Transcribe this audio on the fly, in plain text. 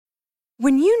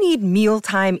When you need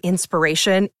mealtime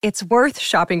inspiration, it's worth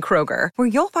shopping Kroger, where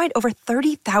you'll find over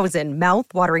 30,000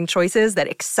 mouth-watering choices that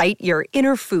excite your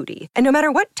inner foodie. And no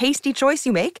matter what tasty choice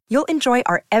you make, you'll enjoy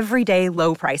our everyday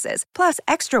low prices, plus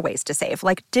extra ways to save,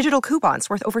 like digital coupons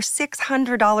worth over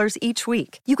 $600 each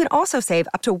week. You can also save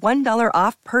up to $1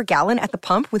 off per gallon at the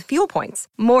pump with fuel points.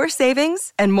 More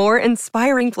savings and more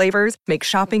inspiring flavors make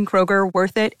shopping Kroger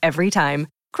worth it every time.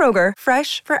 Kroger,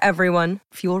 fresh for everyone.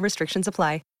 Fuel restrictions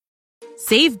apply.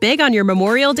 Save big on your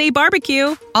Memorial Day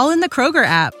barbecue, all in the Kroger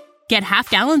app. Get half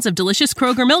gallons of delicious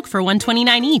Kroger milk for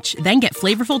 $1.29 each. Then get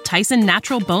flavorful Tyson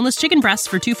natural boneless chicken breasts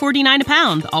for $2.49 a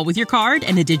pound, all with your card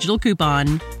and a digital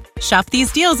coupon. Shop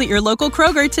these deals at your local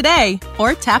Kroger today,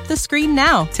 or tap the screen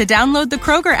now to download the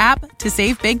Kroger app to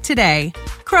save big today.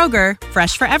 Kroger,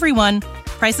 fresh for everyone.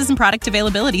 Prices and product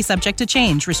availability subject to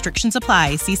change. Restrictions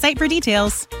apply. See site for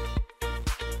details.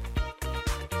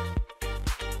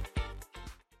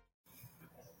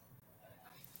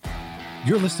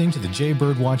 You're listening to the Jay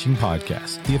Bird Watching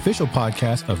Podcast, the official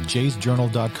podcast of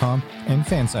jaysjournal.com and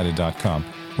fansided.com,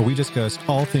 where we discuss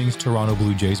all things Toronto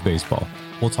Blue Jays baseball.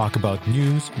 We'll talk about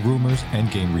news, rumors,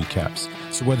 and game recaps.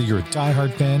 So whether you're a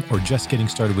diehard fan or just getting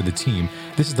started with the team,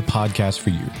 this is the podcast for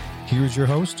you. Here's your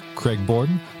host, Craig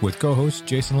Borden, with co-hosts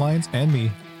Jason Lyons and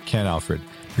me, Ken Alfred.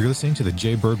 You're listening to the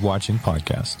Jay Bird Watching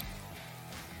Podcast.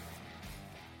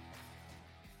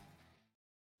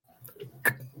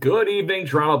 Good evening,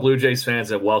 Toronto Blue Jays fans,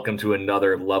 and welcome to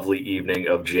another lovely evening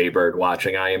of Jay Bird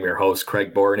Watching. I am your host,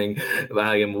 Craig Borden.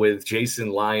 I am with Jason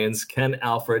Lyons, Ken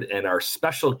Alfred, and our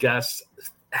special guest,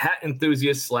 hat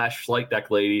enthusiast / flight deck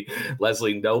lady,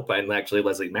 Leslie Nope, and actually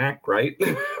Leslie Mack, right?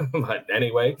 But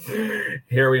anyway,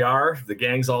 here we are. The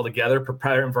gang's all together,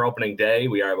 preparing for opening day.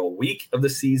 We have a week of the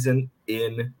season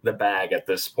in the bag at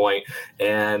this point,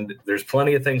 and there's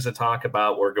plenty of things to talk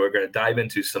about. We're going to dive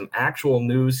into some actual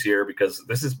news here, because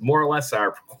this is more or less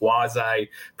our quasi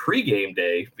pregame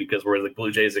day, because the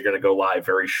Blue Jays are going to go live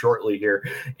very shortly here,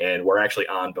 and we're actually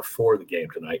on before the game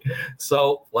tonight.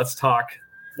 So let's talk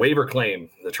waiver claim.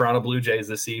 The Toronto Blue Jays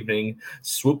this evening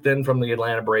swooped in from the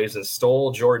Atlanta Braves and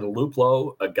stole Jordan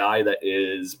Luplow, a guy that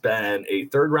has been a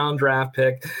third-round draft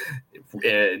pick,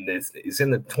 and he's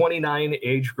in the 29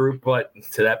 age group, but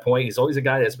to that point, he's always a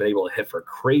guy that's been able to hit for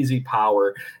crazy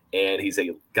power, and he's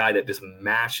a guy that just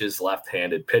matches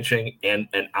left-handed pitching and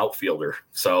an outfielder.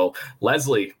 So,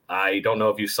 Leslie, I don't know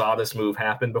if you saw this move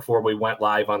happen before we went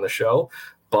live on the show,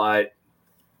 but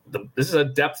this is a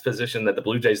depth position that the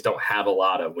Blue Jays don't have a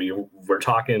lot of. We're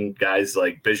talking guys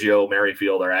like Biggio,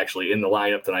 Merrifield are actually in the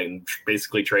lineup tonight and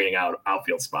basically trading out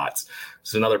outfield spots.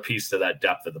 It's another piece to that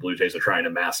depth that the Blue Jays are trying to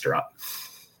master up.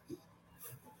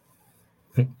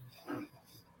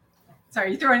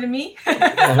 Sorry, you throwing to me?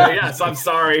 Yes, I'm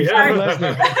sorry.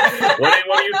 What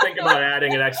do you think about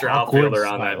adding an extra outfielder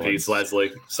on that piece,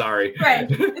 Leslie? Sorry. Right.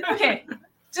 Okay.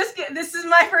 This is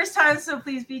my first time, so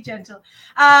please be gentle.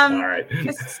 All right.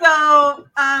 So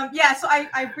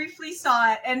I briefly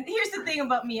saw it, and here's the thing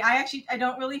about me: I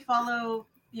don't really follow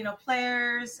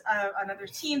players on other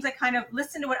teams. I kind of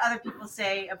listen to what other people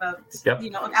say about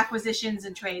acquisitions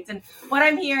and trades, and what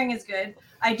I'm hearing is good.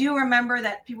 I do remember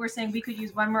that people were saying we could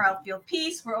use one more outfield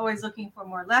piece. We're always looking for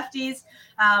more lefties.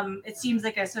 It seems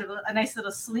like a sort of a nice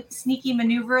little sneaky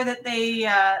maneuver that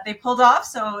they pulled off.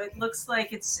 So it looks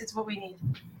like it's what we need.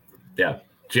 Yeah.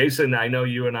 Jason, I know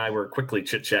you and I were quickly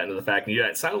chit-chatting to the fact that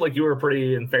it sounded like you were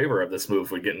pretty in favor of this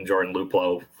move with getting Jordan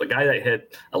Luplow, the guy that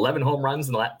hit 11 home runs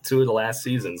in two of the last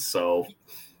seasons. So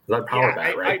that power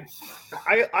bat, right?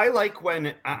 I like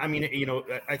when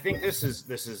I think this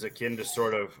is akin to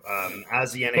sort of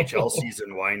as the NHL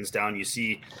season winds down, you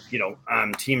see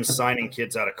teams signing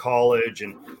kids out of college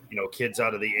and kids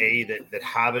out of the A that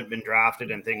haven't been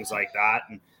drafted and things like that.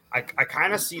 And I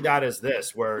kind of see that as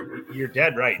this, where you're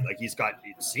dead right. Like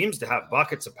it seems to have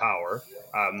buckets of power.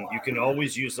 You can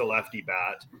always use the lefty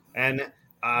bat. And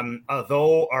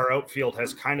although our outfield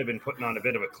has kind of been putting on a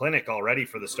bit of a clinic already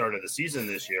for the start of the season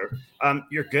this year,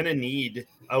 you're going to need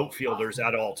outfielders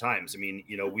at all times. I mean,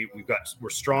 we're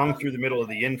strong through the middle of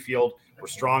the infield. We're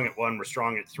strong at 1. We're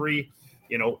strong at 3.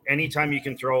 Anytime you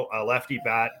can throw a lefty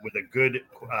bat with a good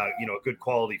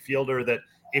quality fielder, that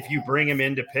if you bring him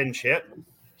in to pinch hit,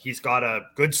 he's got a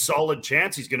good solid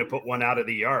chance he's going to put one out of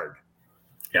the yard.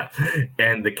 Yeah.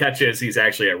 And the catch is he's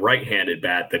actually a right-handed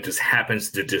bat that just happens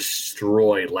to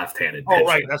destroy left-handed pitching. Oh,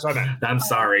 right. That's what I meant. I'm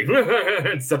sorry.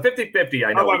 It's a 50-50.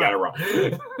 I know we got it wrong.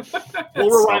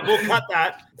 We'll cut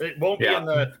that. It won't be in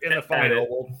the final.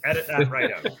 We'll edit that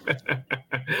right out.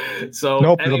 So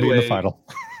nope, it'll be in the final.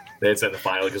 It's in the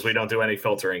final because we don't do any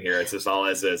filtering here. It's just all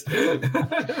as is.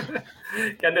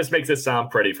 And this makes it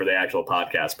sound pretty for the actual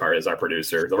podcast part as our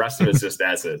producer. The rest of it's just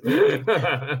as is.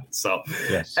 So,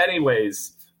 yes.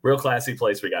 Anyways, real classy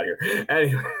place we got here.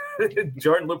 Anyway,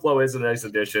 Jordan Luplow is a nice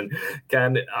addition.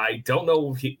 Ken, I don't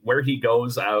know where he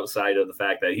goes outside of the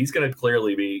fact that he's going to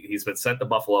clearly he's been sent to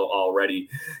Buffalo already.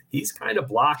 He's kind of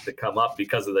blocked to come up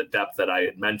because of the depth that I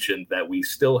had mentioned, that we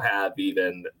still have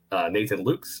even Nathan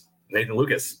Lucas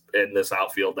in this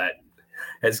outfield that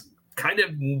has kind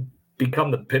of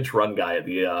become the pinch run guy at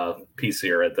the piece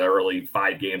here at the early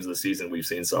 5 games of the season we've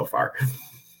seen so far.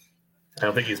 I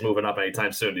don't think he's moving up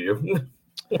anytime soon, do you?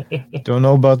 Don't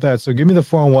know about that. So give me the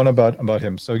 4-1 about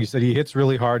him. So you said he hits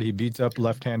really hard. He beats up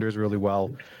left-handers really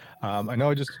well. I know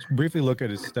I just briefly look at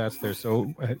his stats there.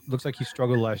 So it looks like he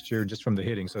struggled last year just from the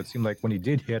hitting. So it seemed like when he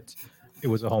did hit, it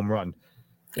was a home run.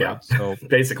 Yeah. Right? So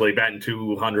basically batting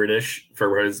 200-ish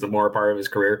for the more part of his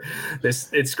career.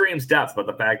 It screams depth, but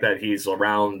the fact that he's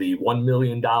around the $1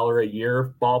 million a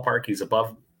year ballpark, he's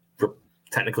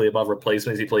technically above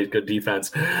replacements. He plays good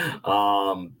defense.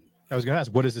 I was going to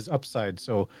ask, what is his upside?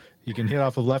 So he can hit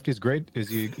off of lefties, great. If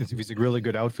he's a really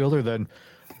good outfielder, then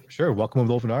sure, welcome him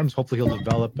with open arms. Hopefully he'll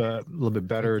develop a little bit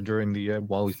better during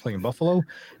while he's playing Buffalo,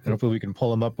 and hopefully we can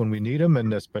pull him up when we need him,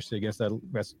 and especially against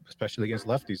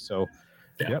lefties. So,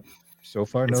 yep. So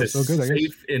far, so good. I guess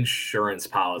safe insurance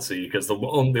policy because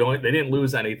they didn't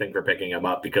lose anything for picking him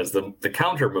up, because the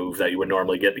counter move that you would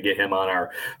normally get to get him on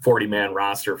our 40-man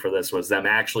roster for this was them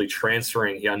actually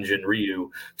transferring Hyunjin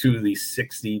Ryu to the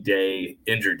 60-day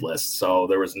injured list. So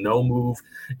there was no move,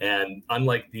 and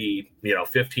unlike the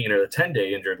 15 or the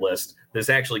 10-day injured list, this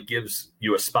actually gives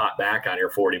you a spot back on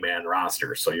your 40-man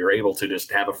roster. So you're able to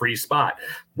just have a free spot,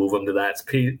 move him to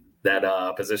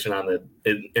that position on the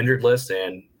injured list,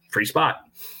 and free spot.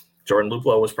 Jordan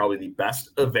Luplow was probably the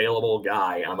best available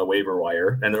guy on the waiver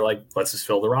wire, and they're like, let's just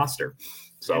fill the roster.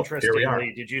 So here we are.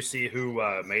 Did you see who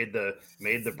made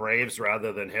the Braves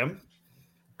rather than him?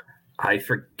 I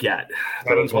forget.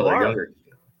 That was one of the younger.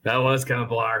 That was Kevin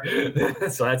Pillar.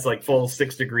 So that's like full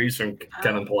 6 degrees from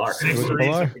Kevin Pillar. 6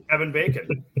 degrees from Kevin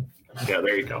Bacon. Yeah,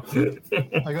 there you go.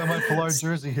 I got my Pillar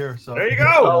jersey here. So there you go.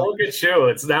 Oh, look at you.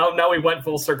 It's now we went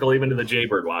full circle even to the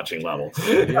Jaybird watching level.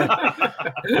 Well,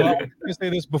 I'm going to say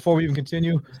this before we even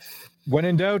continue. When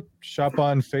in doubt, shop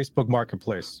on Facebook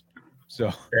Marketplace.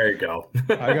 So there you go.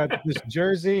 I got this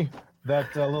jersey,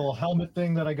 that little helmet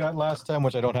thing that I got last time,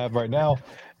 which I don't have right now,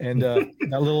 and that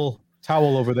little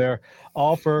towel over there,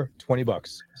 all for $20.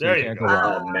 So there you go.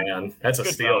 Oh man, that's a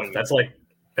steal. Value.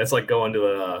 That's like going to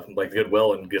the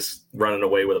Goodwill and just running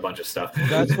away with a bunch of stuff.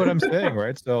 That's what I'm saying,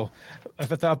 right? So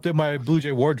if I thought did my Blue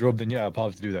Jay wardrobe, then yeah, I'll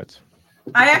probably have to do that.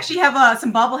 I actually have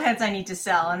some bobbleheads I need to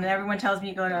sell, and everyone tells me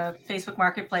to go to Facebook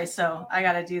Marketplace, so I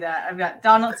got to do that. I've got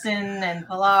Donaldson and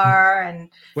Pillar and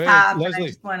Hap. Leslie, I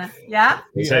just wanna, yeah.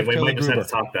 We might just have to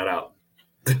talk that out.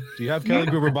 Do you have Kelly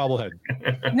Gruber bobblehead?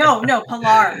 No,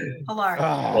 Pillar.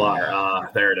 Pillar.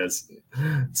 There it is.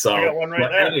 So I got one right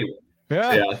there. Anyway,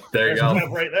 yeah, there you go.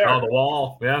 Right there. Oh, the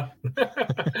wall. Yeah.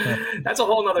 That's a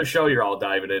whole nother show you're all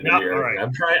diving into here. All right.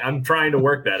 I'm trying to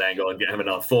work that angle and having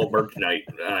a full Merc night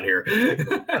on here.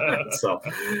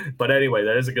 But anyway,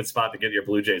 that is a good spot to get your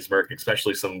Blue Jays Merc,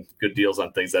 especially some good deals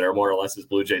on things that are more or less as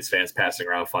Blue Jays fans passing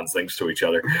around fun things to each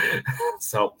other.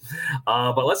 So,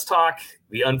 but let's talk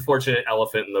the unfortunate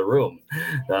elephant in the room.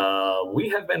 We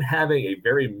have been having a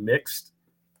very mixed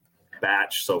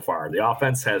batch so far. The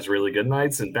offense has really good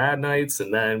nights and bad nights,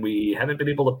 and then we haven't been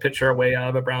able to pitch our way out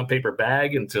of a brown paper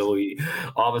bag until we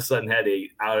all of a sudden had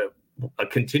a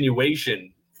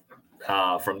continuation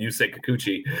from Yusei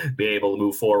Kikuchi being able to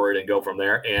move forward and go from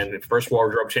there. And first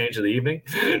wardrobe change of the evening.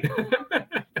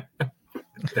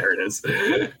 There it is.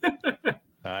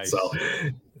 Nice. So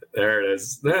there it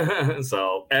is.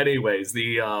 So anyways,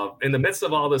 in the midst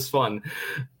of all this fun,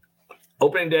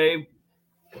 opening day,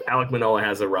 Alek Manoah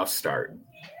has a rough start.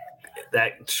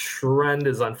 That trend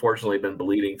has unfortunately been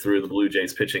bleeding through the Blue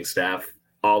Jays pitching staff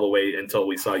all the way until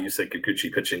we saw Yusei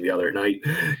Kikuchi pitching the other night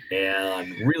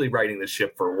and really riding the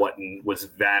ship for what was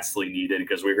vastly needed,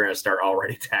 because we were going to start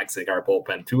already taxing our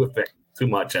bullpen too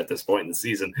much at this point in the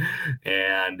season.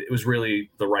 And it was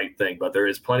really the right thing, but there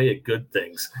is plenty of good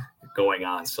things going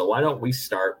on. So why don't we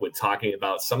start with talking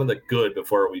about some of the good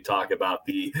before we talk about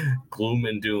the gloom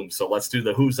and doom. So let's do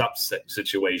the who's up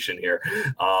situation here.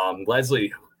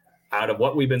 Leslie, out of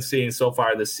what we've been seeing so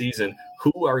far this season,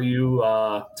 who are you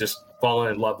just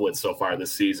falling in love with so far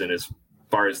this season as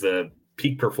far as the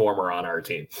peak performer on our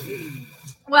team?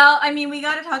 Well, I mean, we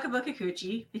got to talk about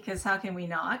Kikuchi, because how can we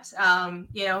not?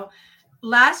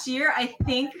 Last year, I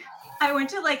think I went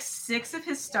to like 6 of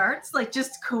his starts, like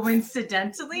just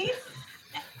coincidentally,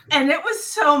 and it was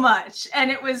so much,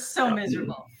 and it was so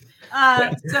miserable.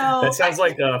 So that sounds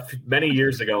like many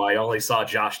years ago, I only saw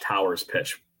Josh Towers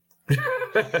pitch.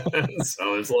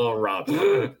 So it's a little rough.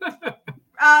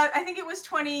 I think it was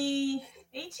 2018,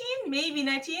 maybe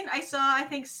 19. I saw, I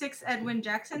think, 6 Edwin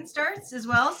Jackson starts as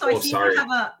well. So I seem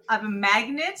to have a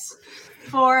magnet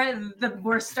for the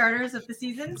worst starters of the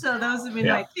season. So those have been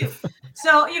my 2.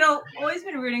 So, always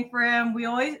been rooting for him. We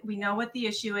know what the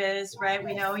issue is, right?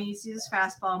 We know he needs to use his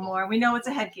fastball more. We know it's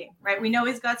a head game, right? We know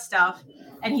he's got stuff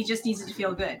and he just needs it to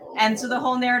feel good. And so the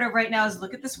whole narrative right now is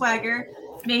look at the swagger.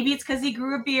 Maybe it's because he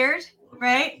grew a beard,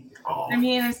 right? I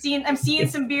mean, I'm seeing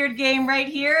some beard game right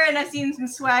here, and I've seen some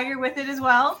swagger with it as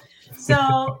well.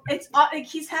 So it's like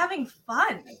he's having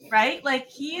fun, right? Like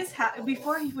he is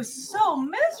before he was so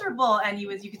miserable, and you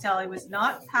could tell he was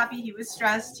not happy. He was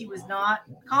stressed. He was not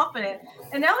confident,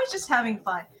 and now he's just having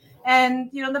fun. And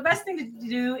the best thing to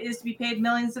do is to be paid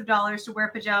millions of dollars to wear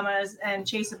pajamas and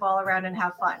chase a ball around and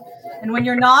have fun. And when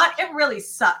you're not, it really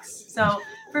sucks. So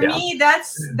for me,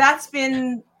 that's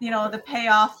been the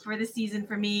payoff for the season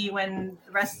for me when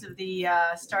the rest of the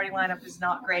starting lineup is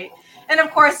not great. And of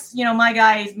course, my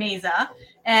guy is Meza,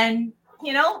 and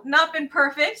not been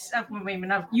perfect.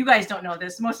 You guys don't know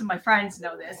this. Most of my friends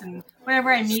know this. And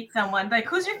whenever I meet someone, like,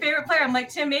 who's your favorite player? I'm like,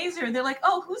 Tim Mazer. And they're like,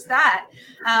 oh, who's that?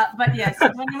 But yes,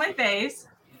 he's one of my faves.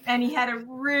 And he had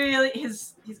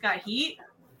he's got heat,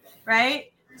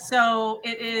 right? So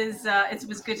it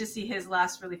was good to see his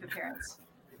last relief appearance.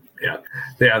 Yeah.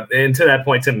 And to that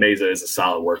point, Tim Meza is a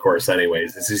solid workhorse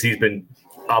anyways. He's been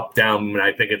up, down, and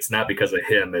I think it's not because of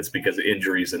him. It's because of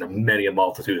injuries and a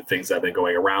multitude of things that have been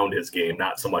going around his game,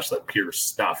 not so much the pure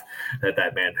stuff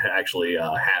that man actually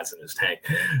has in his tank.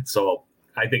 So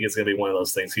I think it's going to be one of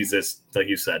those things. He's just, like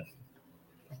you said,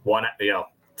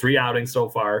 3 outings so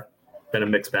far. Been a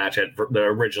mixed match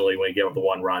originally when he gave up the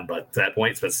 1 run, but at that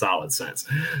point, it's been solid since.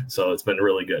 So it's been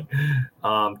really good.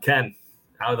 Ken,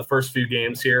 out of the first few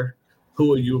games here,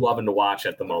 who are you loving to watch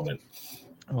at the moment?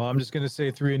 Well, I'm just going to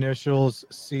say 3 initials,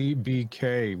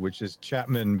 CBK, which is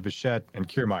Chapman, Bichette, and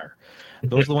Kiermaier.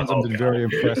 Those are the ones I've been very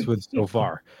impressed with so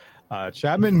far.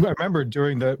 Chapman, I remember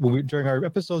during our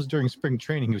episodes during spring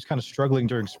training, he was kind of struggling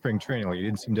during spring training. Like he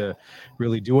didn't seem to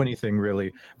really do anything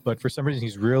really, but for some reason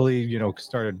he's really,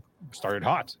 started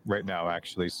hot right now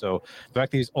actually. So the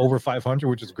fact that he's over 500,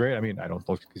 which is great. I mean, I don't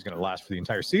think he's going to last for the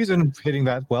entire season hitting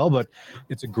that well, but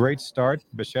it's a great start.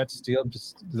 Bichette still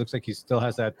just looks like he still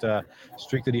has that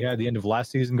streak that he had at the end of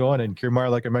last season going, and Kiermaier,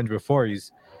 like I mentioned before,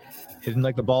 he's hitting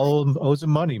like the ball owes him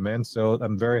money, man. So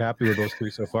I'm very happy with those 3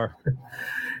 so far.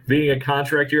 Being a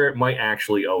contract year, it might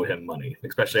actually owe him money,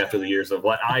 especially after the years of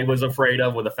what I was afraid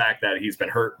of with the fact that he's been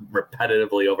hurt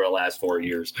repetitively over the last 4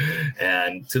 years.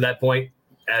 And to that point,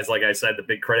 like I said, the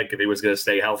big critic, if he was going to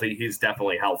stay healthy, he's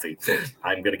definitely healthy.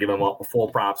 I'm going to give him full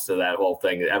props to that whole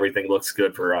thing. Everything looks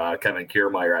good for Kevin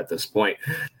Kiermaier at this point.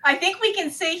 I think we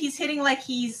can say he's hitting like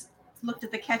he's looked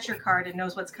at the catcher card and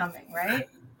knows what's coming, right?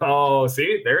 Oh,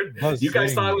 see, there. You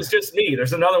guys thought it was just me.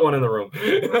 There's another one in the room.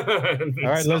 All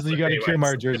right, Leslie, you got a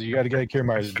Kiermaier jersey. You got to get a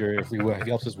Kiermaier jersey if he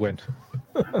helps us win.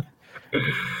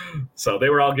 So they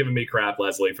were all giving me crap,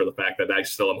 Leslie, for the fact that I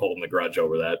still am holding the grudge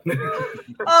over that.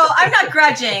 Oh, I'm not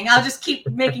grudging. I'll just keep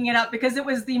making it up because it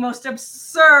was the most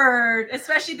absurd,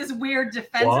 especially this weird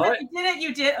defense. What? If you did it,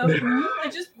 you did.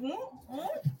 I just.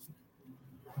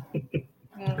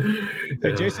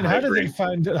 Hey, Jason, how did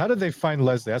they find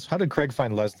Leslie? How did Craig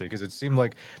find Leslie? Because it seemed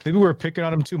like maybe we were picking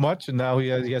on him too much, and now he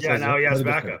has. Yeah, now he has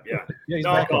backup. Yeah, he's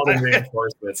back all the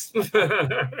reinforcements.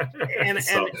 and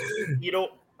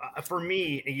for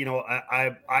me,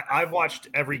 I've watched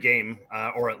every game,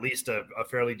 or at least a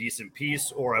fairly decent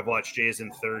piece, or I've watched Jays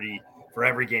in 30 for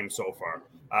every game so far.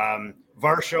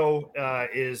 Varsho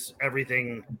is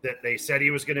everything that they said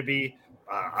he was going to be.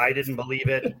 I didn't believe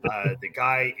it. The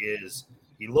guy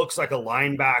he looks like a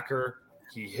linebacker.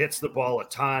 He hits the ball a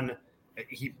ton.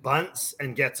 He bunts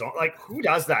and gets on. Like, who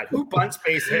does that? Who bunts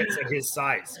base hits at his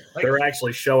size? Like, they're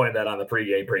actually showing that on the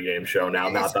pregame show now,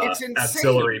 not the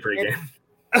auxiliary pregame.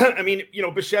 I mean,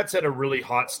 Bichette's had a really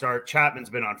hot start.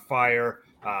 Chapman's been on fire.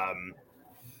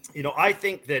 I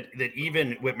think that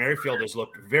even Whit Merrifield has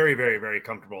looked very, very, very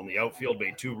comfortable in the outfield,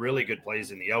 made 2 really good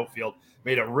plays in the outfield,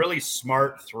 made a really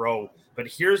smart throw. But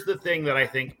here's the thing that I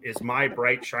think is my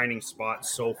bright shining spot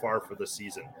so far for the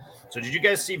season. So did you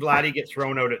guys see Vladdy get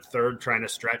thrown out at third trying to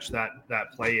stretch that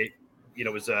play?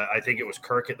 I think it was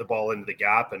Kirk hit the ball into the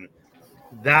gap, and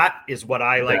that is what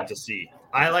I like to see.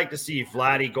 I like to see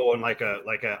Vladdy going like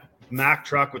a Mack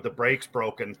truck with the brakes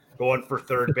broken, going for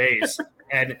third base.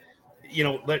 And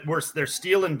they're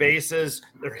stealing bases,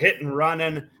 they're hitting,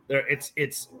 running.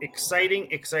 It's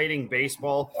exciting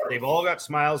baseball. They've all got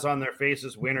smiles on their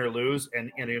faces, win or lose.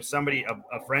 And if somebody,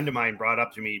 a friend of mine brought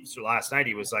up to me last night,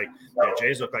 he was like,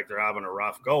 Jays look like they're having a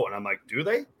rough go. And I'm like, do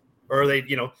they? Or are they,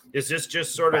 is this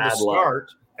just sort of the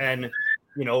start? And,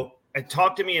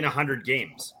 talk to me in 100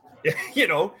 games.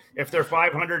 If they're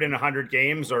 500 in 100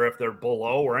 games, or if they're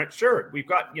below, or sure, we've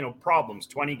got, problems,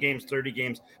 20 games, 30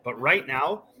 games. But right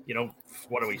now,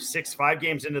 what are we, 5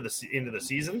 games into the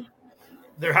season?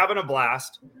 They're having a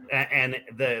blast, and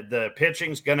the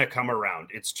pitching's going to come around.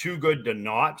 It's too good to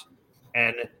not.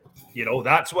 And,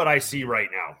 that's what I see right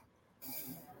now.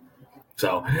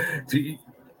 So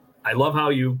I love how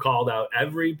you called out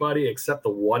everybody except the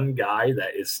one guy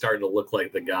that is starting to look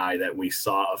like the guy that we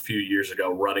saw a few years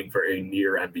ago running for a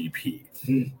near MVP.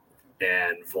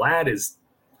 And Vlad is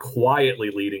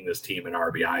quietly leading this team in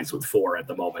RBIs with 4 at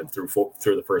the moment through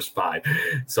the first 5.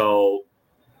 So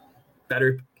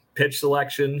better pitch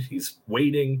selection. He's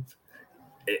waiting.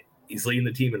 He's leading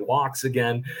the team in walks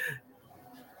again.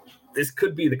 This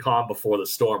could be the calm before the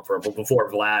storm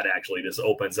before Vlad actually just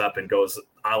opens up and goes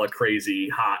a la crazy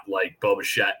hot like Bo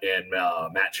Bichette and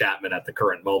Matt Chapman at the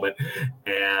current moment.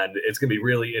 And it's going to be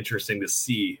really interesting to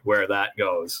see where that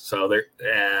goes. So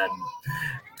and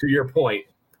to your point,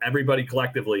 everybody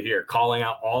collectively here calling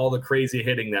out all the crazy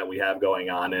hitting that we have going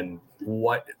on and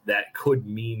what that could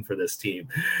mean for this team.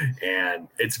 And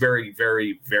it's very,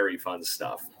 very, very fun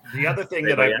stuff. The other thing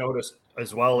that I've noticed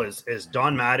as well is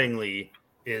Don Mattingly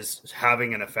is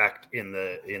having an effect in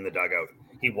the dugout.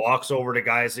 He walks over to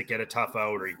guys that get a tough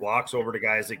out, or he walks over to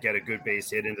guys that get a good base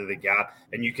hit into the gap,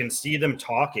 and you can see them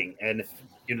talking. And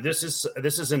this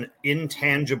is an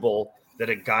intangible that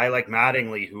a guy like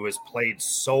Mattingly, who has played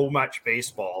so much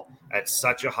baseball at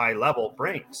such a high level,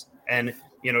 brings. And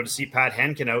to see Pat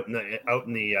Henkin out in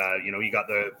the you got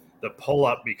the pull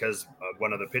up because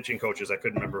one of the pitching coaches, I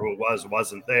couldn't remember who it was,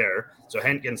 wasn't there. So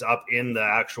Henkin's up in the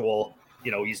actual,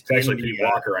 he's actually Pete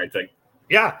Walker, I think.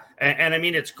 Yeah. And I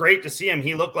mean, it's great to see him.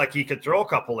 He looked like he could throw a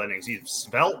couple innings. He's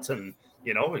svelte and,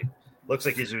 he looks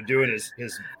like he's doing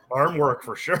his arm work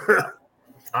for sure.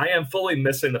 I am fully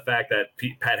missing the fact that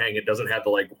Pat Henkin doesn't have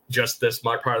just this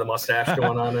part of the mustache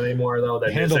going on anymore, though.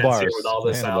 That handlebars with all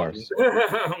this out.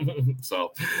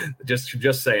 So,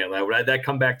 just saying that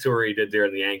comeback tour he did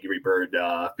during the Angry Bird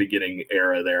beginning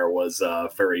era there was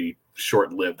very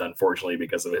short-lived, unfortunately,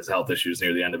 because of his health issues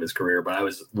near the end of his career. But I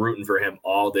was rooting for him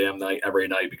all damn night, every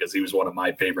night, because he was one of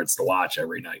my favorites to watch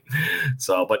every night.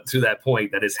 So, but to that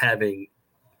point, that is having.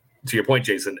 To your point,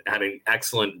 Jason, having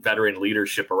excellent veteran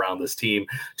leadership around this team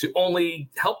to only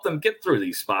help them get through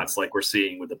these spots like we're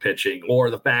seeing with the pitching,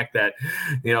 or the fact that,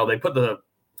 they put the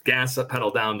gas pedal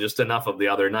down just enough of the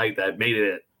other night that made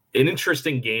it an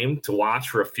interesting game to watch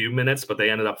for a few minutes, but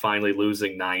they ended up finally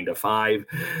losing 9-5.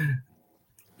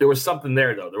 There was something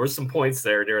there, though. There was some points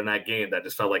there during that game that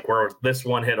just felt like we're this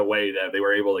one hit away that they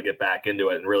were able to get back into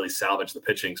it and really salvage the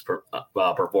pitching's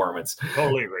performance.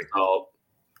 Totally agree. So,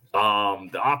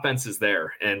 the offense is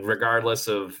there, and regardless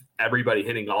of everybody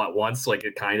hitting all at once, like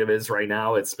it kind of is right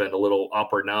now, it's been a little all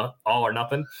or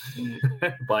nothing.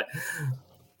 But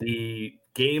the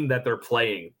game that they're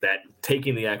playing, that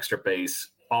taking the extra base,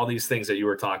 all these things that you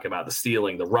were talking about, the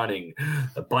stealing, the running,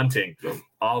 the bunting,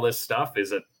 all this stuff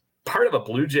is a part of a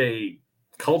Blue Jay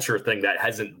culture thing that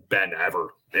hasn't been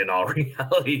ever in all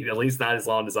reality, at least not as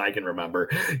long as I can remember.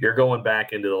 You're going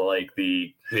back into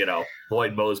the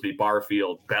Lloyd Mosby,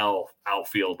 Barfield, Bell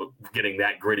outfield, but getting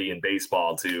that gritty in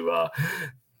baseball to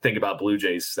think about Blue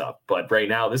Jays stuff. But right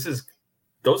now,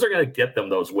 those are going to get them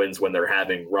those wins when they're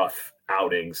having rough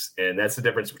outings. And that's the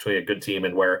difference between a good team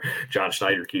and where John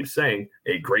Schneider keeps saying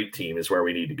a great team is where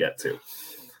we need to get to.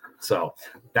 So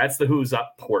that's the who's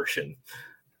up portion.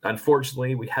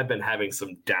 Unfortunately, we have been having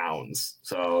some downs.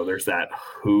 So there's that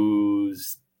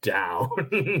who's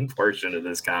down portion of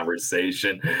this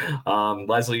conversation.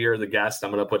 Leslie, you're the guest. I'm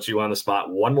going to put you on the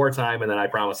spot one more time, and then I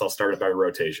promise I'll start it by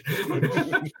rotation.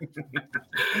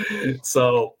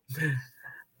 So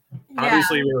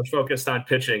obviously we were focused on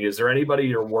pitching. Is there anybody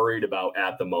you're worried about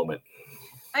at the moment?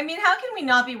 I mean, how can we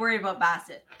not be worried about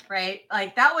Bassett, right?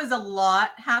 Like, that was a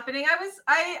lot happening.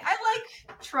 I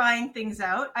like trying things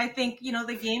out. I think,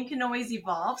 the game can always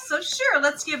evolve. So sure,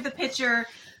 let's give the pitcher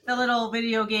the little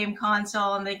video game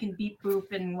console and they can beep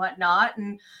boop and whatnot.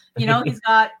 And, he's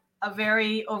got a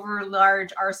very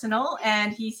large arsenal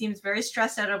and he seems very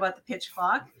stressed out about the pitch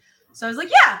clock. So I was like,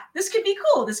 yeah, this could be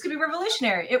cool. This could be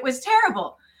revolutionary. It was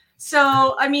terrible.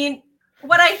 So, I mean,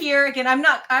 what I hear, again, I'm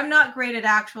not great at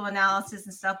actual analysis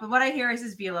and stuff, but what I hear is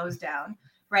his velo's down.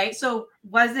 right? So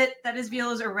was it that his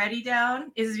velo is already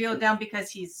down? Is his velo down because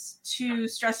he's too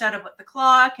stressed out about the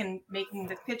clock and making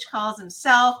the pitch calls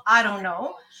himself? I don't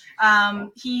know.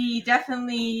 He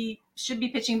definitely should be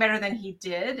pitching better than he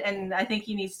did, and I think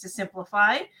he needs to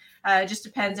simplify. It just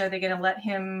depends. Are they going to let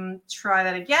him try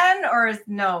that again, or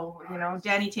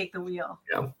Danny take the wheel?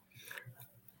 Yeah.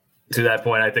 To that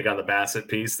point, I think on the Bassett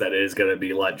piece, that is going to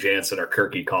be let Jansen or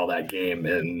Kirky call that game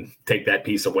and take that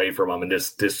piece away from him and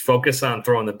just focus on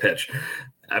throwing the pitch.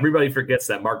 Everybody forgets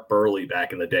that Mark Burley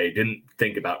back in the day didn't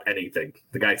think about anything.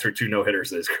 The guy threw 2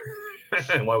 no-hitters in his career,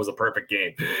 and what was a perfect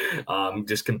game.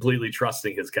 Just completely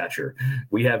trusting his catcher.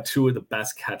 We have 2 of the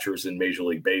best catchers in Major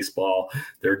League Baseball.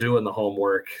 They're doing the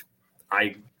homework.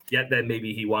 I get that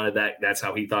maybe he wanted that. That's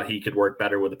how he thought he could work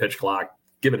better with the pitch clock.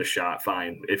 Give it a shot.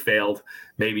 Fine. It failed.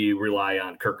 Maybe you rely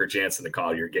on Kirk or Jansen to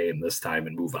call your game this time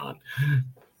and move on.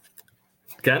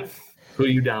 Ken, who are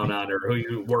you down on, or who are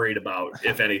you worried about,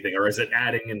 if anything? Or is it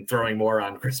adding and throwing more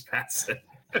on Chris Bassett?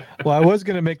 Well, I was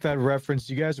going to make that reference.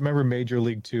 You guys remember Major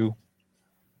League 2?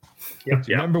 Yeah.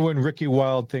 Remember when Ricky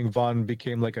Wild thing, Vaughn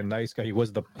became like a nice guy? He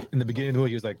was in the beginning of the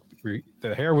movie, he was like,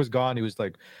 the hair was gone. He was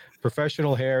like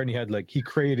professional hair, and he had he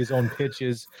created his own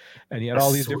pitches, and he had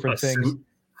all these different things.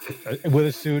 With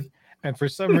a suit, and for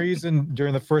some reason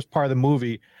during the first part of the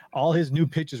movie, all his new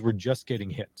pitches were just getting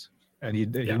hit, and he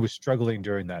was struggling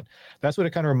during that. That's what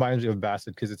it kind of reminds me of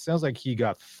Bassett, because it sounds like he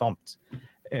got thumped,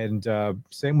 and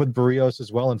same with Barrios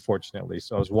as well, unfortunately.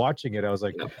 So I was watching it, I was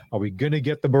like, are we gonna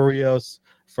get the Barrios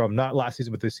from not last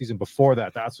season but the season before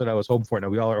that? That's what I was hoping for. Now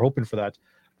we all are hoping for that,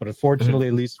 but unfortunately,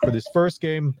 at least for this first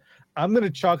game, I'm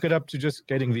gonna chalk it up to just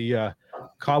getting the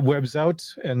cobwebs out,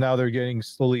 and now they're getting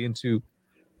slowly into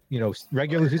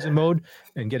regular season mode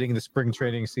and getting the spring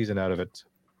training season out of it.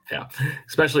 Yeah,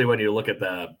 especially when you look at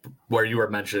where you were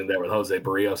mentioning there with Jose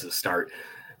Barrios' start.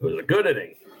 It was a good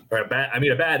inning, or a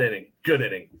bad inning, good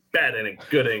inning, bad inning,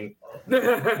 good inning.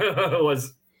 It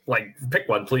was like, pick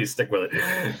one, please stick with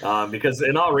it. Because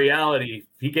in all reality,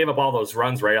 he gave up all those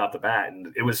runs right off the bat,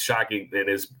 and it was shocking. And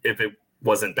if it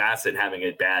wasn't Bassett having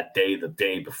a bad day the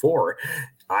day before,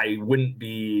 I wouldn't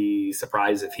be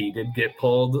surprised if he did get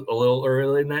pulled a little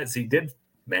early in that. So he did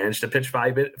manage to pitch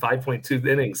 5.2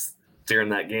 innings during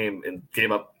that game and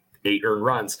gave up 8 earned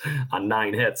runs on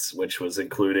 9 hits, which was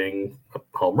including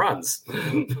home runs.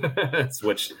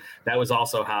 Which that was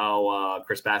also how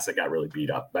Chris Bassett got really beat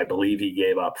up. I believe he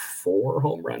gave up 4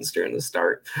 home runs during the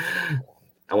start.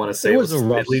 I want to say it was a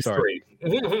rough at least start.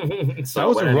 3. So that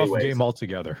was a rough game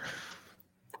altogether.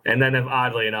 And then,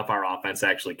 oddly enough, our offense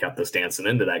actually kept us dancing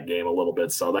into that game a little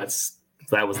bit. So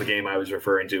that was the game I was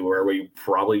referring to, where we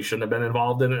probably shouldn't have been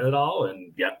involved in it at all.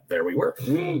 And yet, there we were.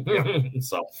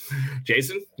 So,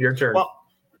 Jason, your turn. Well,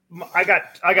 I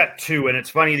got 2, and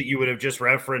it's funny that you would have just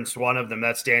referenced one of them.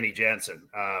 That's Danny Jansen.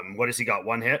 What has he got?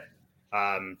 1 hit?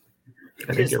 I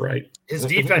think you're right. His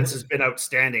defense has been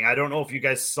outstanding. I don't know if you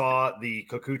guys saw the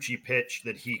Kikuchi pitch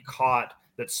that he caught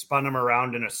that spun him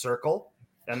around in a circle.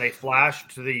 And they flashed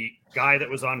to the guy that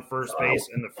was on first base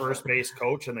and the first base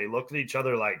coach, and they looked at each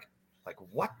other like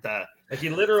what the? Like, he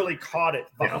literally caught it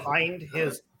behind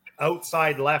his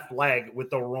outside left leg with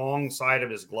the wrong side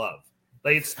of his glove.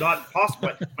 Like, it's not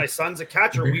possible. My son's a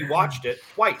catcher. We watched it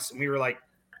twice, and we were like,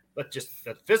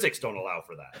 the physics don't allow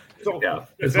for that. So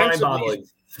it's mind-boggling.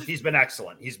 He's been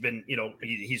excellent. He's been,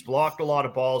 he's blocked a lot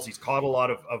of balls. He's caught a lot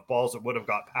of balls that would have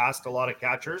got past a lot of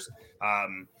catchers.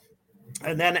 And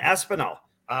then Espinal.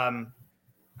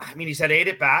 He's had 8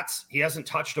 at bats. He hasn't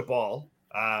touched a ball.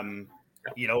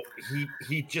 He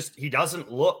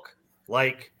doesn't look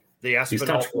like the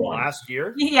Espinal from last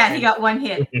year. Yeah, he got 1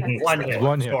 hit. One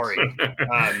hit. Sorry.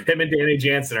 Him and Danny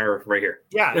Jansen are right here.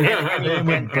 Yeah.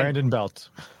 And Brandon Belt.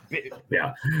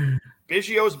 Yeah.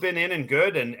 Biggio's been in and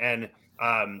good, and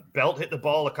Belt hit the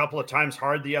ball a couple of times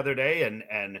hard the other day,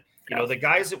 and the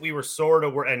guys that we were sort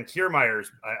of were, and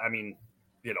Kiermaier's,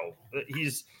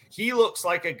 he looks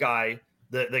like a guy,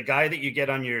 the guy that you get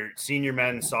on your senior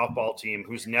men's softball team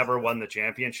who's never won the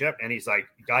championship. And he's like,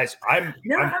 guys, I'm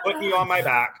putting you on my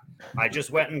back. I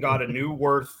just went and got a new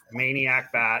Worth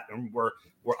Maniac bat, and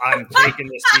I'm taking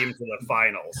this team to the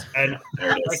finals. And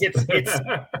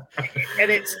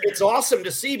it's awesome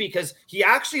to see, because he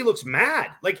actually looks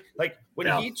mad. Like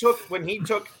when he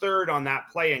took third on that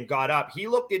play and got up, he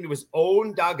looked into his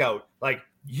own dugout like,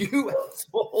 you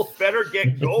assholes better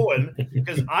get going,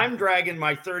 because I'm dragging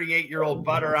my 38-year-old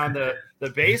butt around the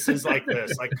bases like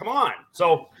this. Like, come on.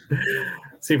 So,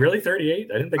 is he really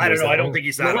 38? I don't know. I don't think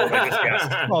he's that old. I just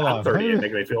guessed. I'm 38.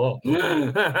 Make me feel old.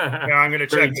 Yeah, I'm going to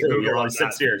check the Google on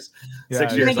 6 years. Yeah,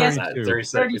 6 years on that.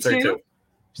 32.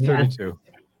 32.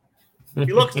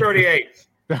 He looks 38.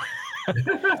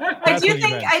 I do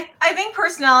think I think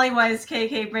personality-wise,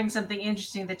 KK brings something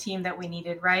interesting to the team that we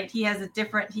needed, right? He has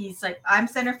he's like, I'm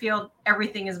center field,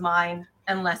 everything is mine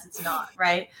unless it's not,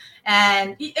 right?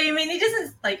 And he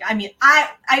doesn't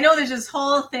I know there's this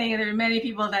whole thing, and there are many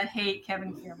people that hate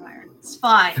Kevin Kiermaier. It's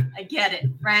fine. I get it,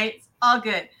 right? It's all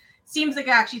good. Seems like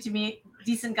actually to me,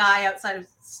 decent guy outside of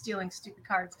stealing stupid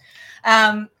cards.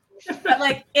 But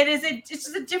like it's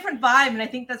just a different vibe, and I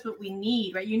think that's what we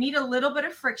need, right? You need a little bit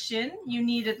of friction. You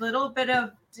need a little bit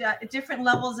of different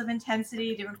levels of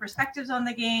intensity, different perspectives on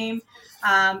the game.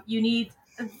 You need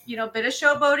a bit of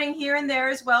showboating here and there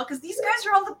as well, because these guys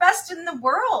are all the best in the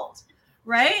world,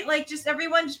 right? Like just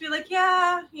everyone just be like,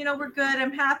 yeah, we're good.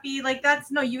 I'm happy. Like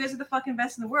you guys are the fucking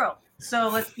best in the world. So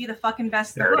let's be the fucking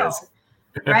best in the world.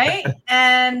 Right?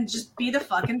 And just be the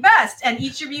fucking best. And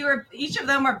each of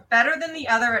them are better than the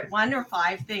other at 1 or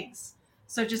 5 things.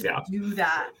 So just do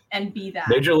that and be that.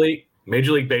 Major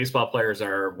League Baseball players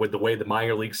are, with the way the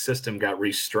minor league system got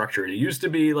restructured. It used to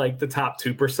be like the top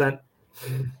 2%,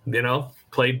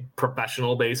 played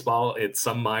professional baseball at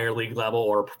some minor league level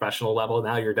or professional level.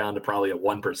 Now you're down to probably a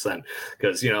 1%,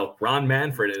 because Ron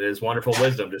Manfred in his wonderful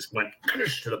wisdom just went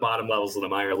to the bottom levels of the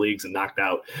minor leagues and knocked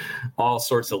out all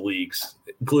sorts of leagues,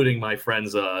 including my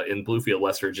friends in Bluefield,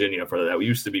 West Virginia, that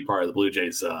used to be part of the Blue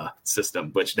Jays system,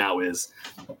 which now is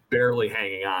barely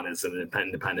hanging on as an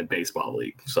independent baseball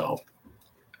league. So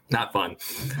not fun.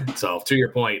 So to your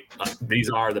point, these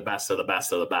are the best of the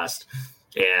best of the best.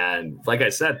 And like I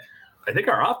said, I think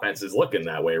our offense is looking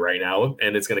that way right now,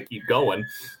 and it's going to keep going.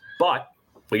 But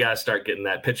we got to start getting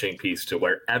that pitching piece to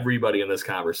where everybody in this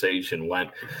conversation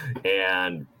went.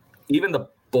 And even the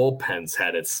bullpens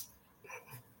had its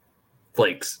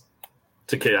flakes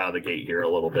to get out of the gate here a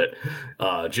little bit.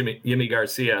 Jimmy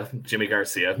Garcia. Is it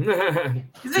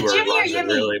Jimmy or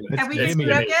Yimmy? Really, have we just put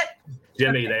up yet?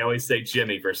 Jimmy, they always say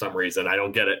Jimmy for some reason. I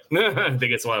don't get it. I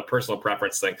think it's a personal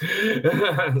preference thing.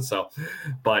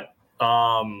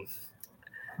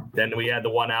 Then we had the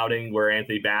one outing where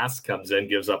Anthony Bass comes in,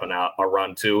 gives up a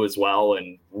run too as well,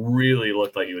 and really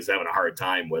looked like he was having a hard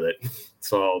time with it.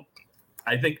 So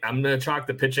I think I'm going to chalk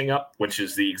the pitching up, which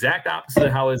is the exact opposite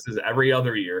of how it is every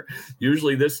other year.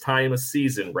 Usually this time of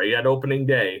season, right at opening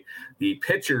day, the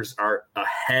pitchers are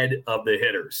ahead of the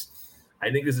hitters. I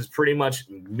think this is pretty much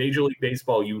Major League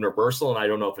Baseball universal, and I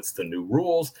don't know if it's the new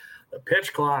rules, the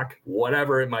pitch clock,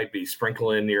 whatever it might be.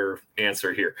 Sprinkle in your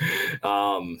answer here.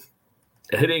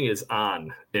 Hitting is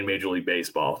on in Major League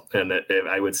Baseball, and that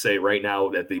I would say right now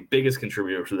that the biggest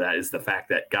contributor to that is the fact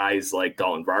that guys like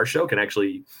Dalton Varsho can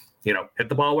actually, hit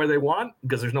the ball where they want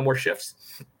because there's no more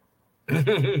shifts.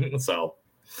 So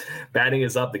batting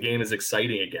is up. The game is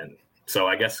exciting again. So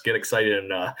I guess get excited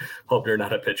and hope you're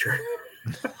not a pitcher.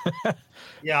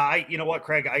 Yeah, you know what,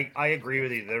 Craig, I agree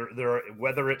with you. There,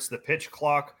 whether it's the pitch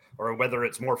clock or whether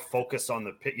it's more focus on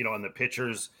the on the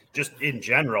pitchers just in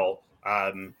general,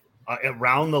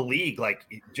 around the league,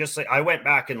 I went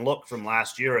back and looked from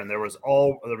last year, and there was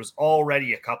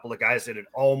already a couple of guys that had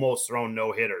almost thrown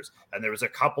no hitters, and there was a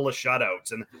couple of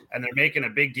shutouts, and they're making a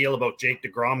big deal about Jake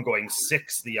DeGrom going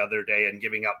 6 the other day and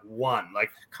giving up 1.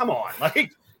 Like, come on,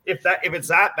 if it's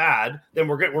that bad, then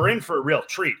we're in for a real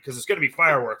treat, because it's going to be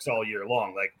fireworks all year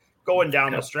long. Like, going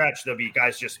down the stretch, there'll be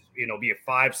guys just be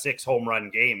 5-6 home run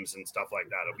games and stuff like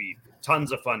that. It'll be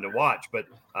tons of fun to watch, but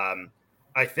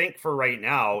I think for right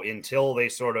now, until they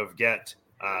sort of get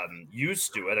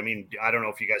used to it, I don't know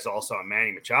if you guys all saw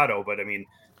Manny Machado, but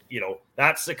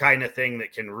that's the kind of thing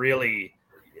that can really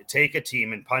take a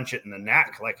team and punch it in the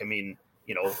neck.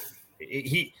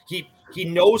 He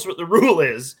knows what the rule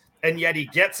is, and yet he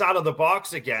gets out of the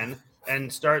box again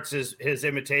and starts his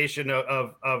imitation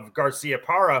of Garcia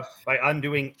Parra by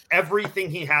undoing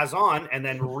everything he has on and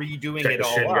then redoing it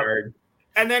all up.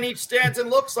 And then he stands and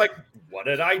looks like, what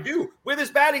did I do? With his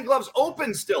batting gloves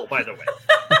open still, by the way.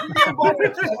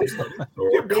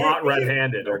 Or caught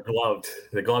red-handed or gloved.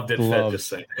 The glove did fit, just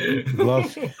saying.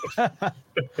 Glove.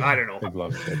 I don't know. The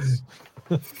glove fits.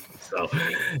 So,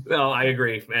 no, I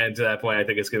agree. And to that point, I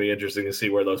think it's going to be interesting to see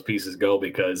where those pieces go,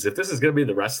 because if this is going to be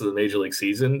the rest of the Major League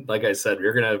season, like I said,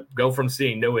 you're going to go from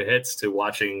seeing no hits to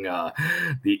watching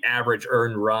the average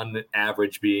earned run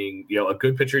average being, a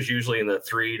good pitcher is usually in the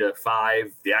 3 to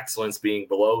 5, the excellence being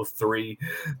below 3,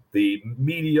 the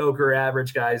mediocre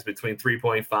average guys between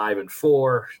 3.5 and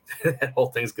 4. That whole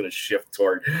thing's going to shift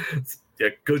toward a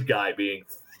good guy being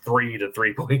 3 to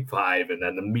 3.5, and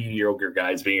then the mediocre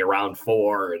guys being around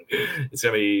 4, and it's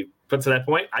going to be put to that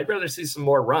point. I'd rather see some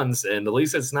more runs, and at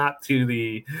least it's not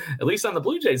at least on the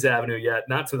Blue Jays avenue yet,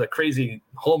 not to the crazy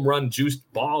home run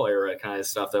juiced ball era kind of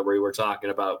stuff that we were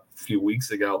talking about a few weeks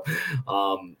ago.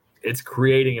 it's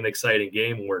creating an exciting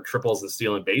game where triples and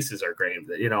stealing bases are great.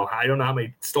 You know, I don't know how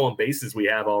many stolen bases we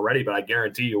have already, but I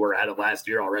guarantee you we're ahead of last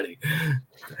year already.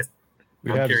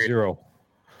 We have 0.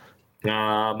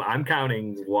 I'm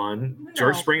counting 1. No.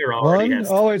 George Springer already has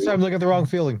 2. Oh, wait, I'm looking at the wrong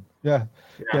feeling. Yeah.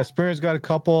 Springer's got a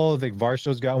couple. I think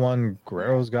Varsho's got one.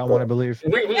 Guerrero's got one, I believe.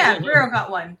 Yeah, Guerrero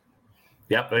got 1.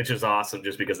 Yep, which is awesome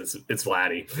just because it's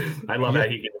Vladdy. I love how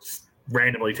he can just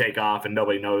randomly take off and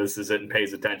nobody notices it and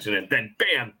pays attention, and then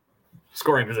bam,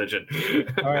 scoring position.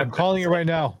 All right, I'm calling it right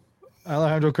now.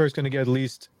 Alejandro Kirk's going to get at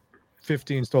least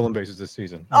 15 stolen bases this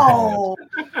season. Oh,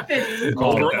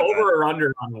 over or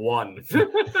under on 1.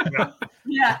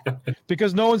 yeah.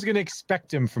 Because no one's going to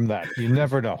expect him from that. You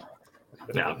never know.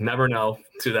 Yeah, never know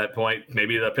to that point.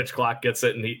 Maybe the pitch clock gets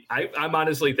it, and I'm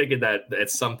honestly thinking that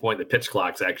at some point the pitch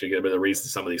clock's actually going to be the reason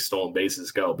some of these stolen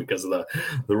bases go because of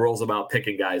the rules about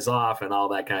picking guys off and all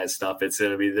that kind of stuff. It's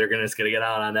going to be they're just going to get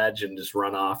out on edge and just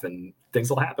run off, and things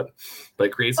will happen. But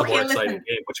it creates a more exciting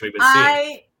game, which we've been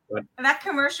seeing. That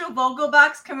commercial,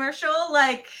 Vogelbach's commercial,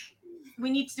 like we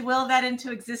need to will that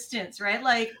into existence, right?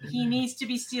 Like he needs to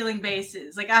be stealing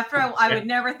bases. Like after I would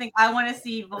never think I want to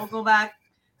see Vogelbach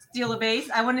steal a base.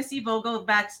 I want to see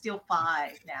Vogelbach steal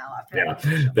 5 now.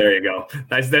 There you go.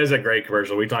 There's a great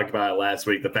commercial. We talked about it last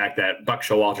week. The fact that Buck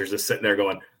Showalter's just sitting there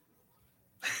going,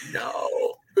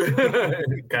 no.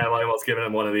 Kind of almost giving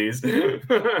him one of these.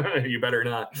 You better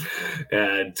not.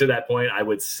 And to that point, I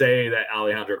would say that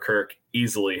Alejandro Kirk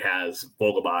easily has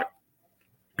Vogelbach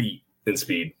beat in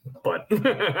speed, but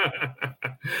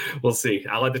we'll see.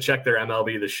 I'll have to check their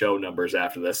MLB The Show numbers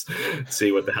after this,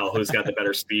 see what the hell who's got the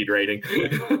better speed rating.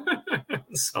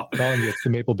 So It's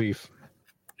the maple beef.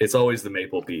 It's always the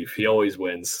maple beef. He always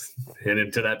wins.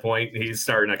 And to that point, he's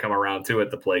starting to come around too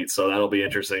at the plate. So that'll be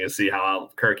interesting to see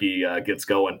how Kirky gets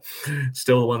going.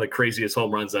 Still one of the craziest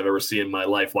home runs I've ever seen in my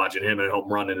life, watching him at a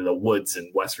home run into the woods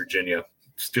in West Virginia.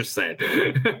 Just saying.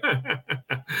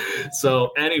 So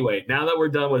anyway, now that we're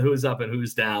done with who's up and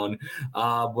who's down,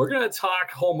 we're going to talk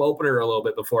home opener a little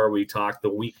bit before we talk the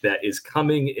week that is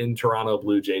coming in Toronto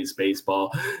Blue Jays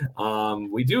baseball.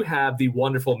 We do have the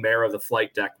wonderful mayor of the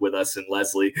flight deck with us in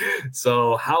Leslie.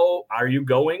 So how are you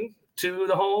going to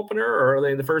the home opener, or are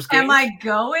they in the first game? Am I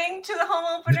going to the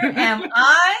home opener? Am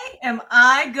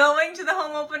I going to the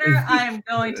home opener? I am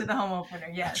going to the home opener.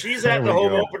 Yes. She's at the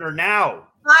home opener now.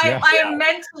 I am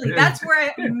mentally. That's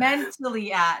where I'm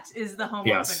mentally at. Is the home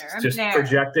opener? I'm just there.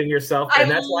 Projecting yourself,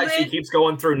 and that's why she keeps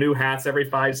going through new hats every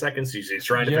 5 seconds. She's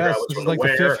trying to figure out which one like to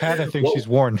wear. The 5th hat I think she's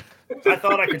worn. I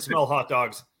thought I could smell hot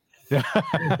dogs.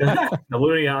 The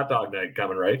Looney hot dog night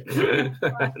coming, right?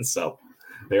 So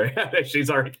there, she's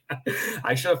already.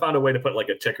 I should have found a way to put like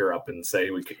a ticker up and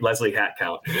say Leslie hat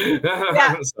count.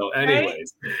 So,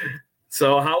 anyways. Right?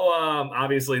 So how,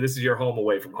 obviously this is your home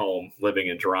away from home, living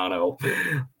in Toronto.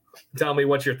 Tell me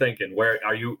what you're thinking. Where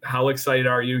are you? How excited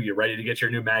are you? You ready to get your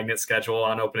new magnet schedule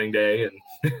on opening day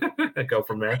and go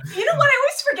from there? You know what? I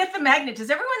always forget the magnet. Does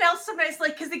everyone else sometimes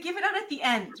because they give it out at the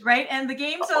end, right? And the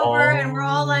game's over and we're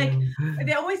all like, and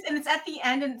it's at the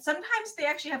end. And sometimes they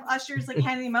actually have ushers like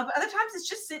handing them out, but other times it's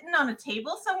just sitting on a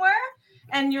table somewhere.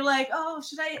 And you're like, oh,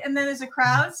 should I? And then there's a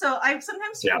crowd. So I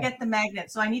sometimes forget the magnet.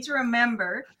 So I need to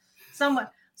remember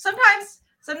Sometimes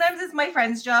it's my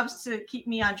friends' jobs to keep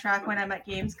me on track when I'm at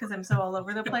games because I'm so all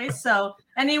over the place. So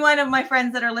any one of my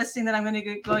friends that are listening that I'm going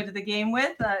to go to the game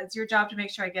with, it's your job to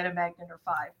make sure I get a magnet or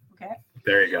 5. Okay.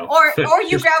 There you go. Or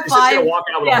you grab 5. Just walk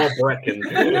out with a whole brick. And...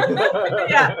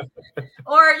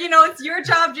 Or, it's your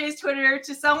job, Jay's Twitter,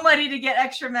 to somebody to get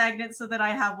extra magnets so that I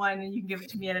have one and you can give it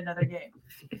to me at another game.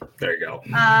 There you go.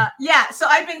 So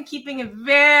I've been keeping a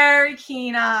very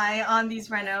keen eye on these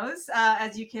renos,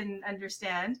 as you can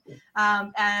understand,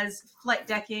 as flight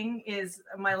decking is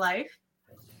my life.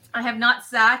 I have not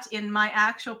sat in my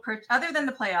actual other than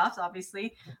the playoffs,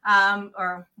 obviously,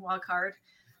 or wild card.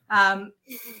 I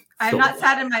have not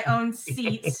sat in my own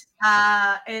seat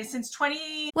since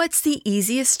 20. What's the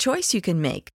easiest choice you can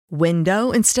make?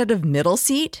 Window instead of middle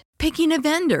seat? Picking a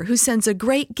vendor who sends a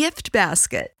great gift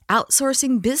basket?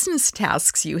 Outsourcing business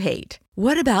tasks you hate?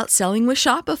 What about selling with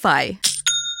Shopify?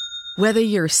 Whether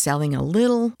you're selling a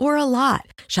little or a lot,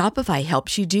 Shopify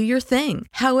helps you do your thing,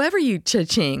 however you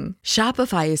cha-ching.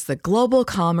 Shopify is the global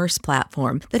commerce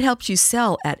platform that helps you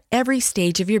sell at every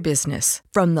stage of your business.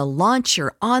 From the launch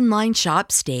your online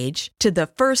shop stage to the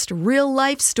first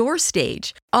real-life store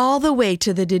stage, all the way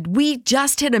to the did we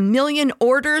just hit 1 million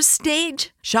orders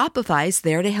stage. Shopify's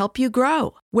there to help you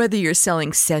grow. Whether you're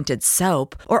selling scented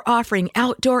soap or offering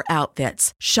outdoor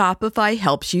outfits, Shopify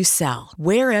helps you sell.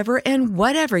 Wherever and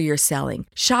whatever you're selling,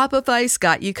 Shopify's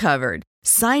got you covered.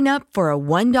 Sign up for a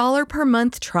 $1 per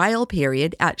month trial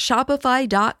period at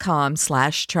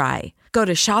shopify.com/try. Go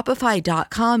to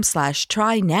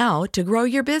shopify.com/try now to grow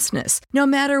your business, no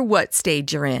matter what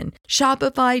stage you're in.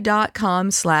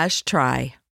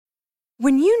 Shopify.com/try.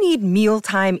 When you need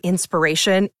mealtime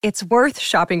inspiration, it's worth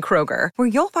shopping Kroger, where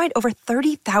you'll find over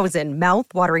 30,000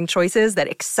 mouth-watering choices that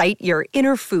excite your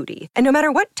inner foodie. And no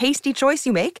matter what tasty choice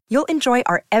you make, you'll enjoy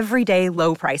our everyday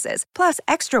low prices, plus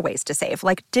extra ways to save,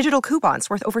 like digital coupons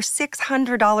worth over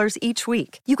 $600 each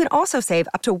week. You can also save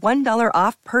up to $1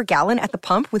 off per gallon at the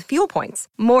pump with fuel points.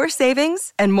 More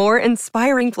savings and more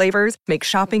inspiring flavors make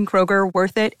shopping Kroger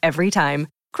worth it every time.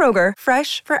 Kroger,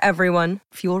 fresh for everyone.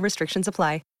 Fuel restrictions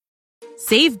apply.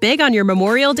 Save big on your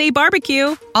Memorial Day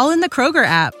barbecue, all in the Kroger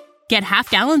app. Get half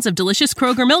gallons of delicious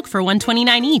Kroger milk for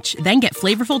 $1.29 each. Then get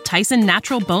flavorful Tyson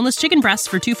natural boneless chicken breasts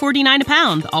for $2.49 a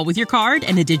pound, all with your card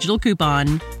and a digital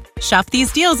coupon. Shop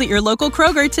these deals at your local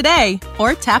Kroger today,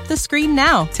 or tap the screen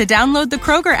now to download the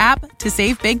Kroger app to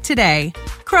save big today.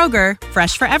 Kroger,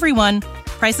 fresh for everyone.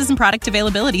 Prices and product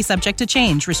availability subject to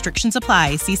change. Restrictions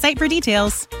apply. See site for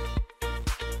details.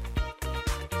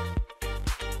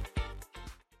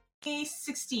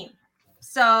 16.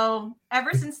 So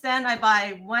ever since then, I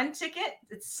buy one ticket.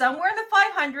 It's somewhere in the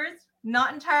 500s,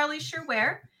 not entirely sure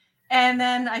where. And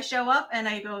then I show up and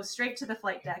I go straight to the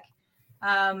flight deck.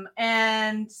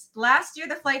 And last year,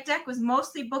 the flight deck was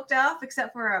mostly booked off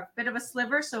except for a bit of a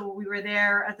sliver. So we were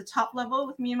there at the top level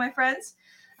with me and my friends.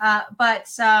 But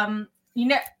I'm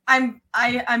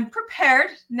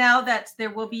prepared now that there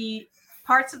will be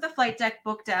parts of the flight deck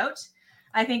booked out.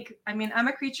 I'm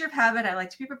a creature of habit. I like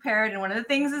to be prepared. And one of the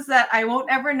things is that I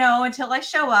won't ever know until I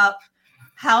show up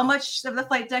how much of the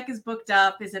flight deck is booked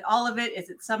up. Is it all of it? Is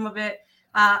it some of it?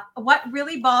 What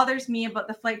really bothers me about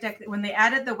the flight deck, when they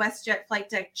added the WestJet flight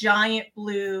deck giant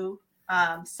blue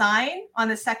sign on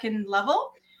the second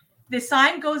level, the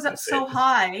sign goes up so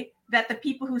high that the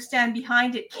people who stand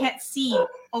behind it can't see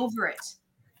over it.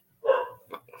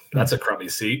 That's a crummy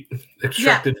seat.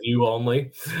 Extracted view only.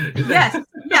 Yes.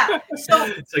 Yeah. So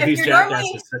it's like these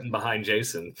jackasses sitting behind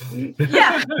Jason.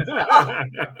 Yeah. Oh.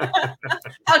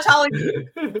 How tall is he?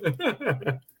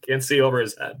 Can't see over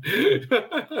his head.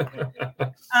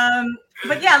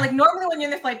 But yeah, like normally when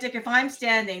you're in the flight deck, if I'm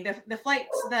standing,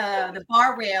 the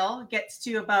bar rail gets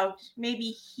to about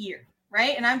maybe here,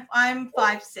 right? And I'm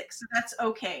 5'6", so that's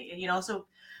okay.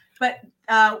 But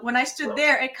when I stood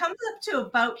there, it comes up to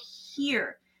about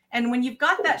here. And when you've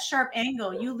got that sharp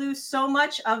angle, you lose so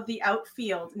much of the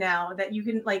outfield now that you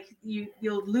can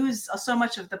you'll lose so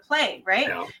much of the play, right?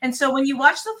 Yeah. And so when you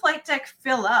watch the flight deck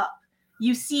fill up,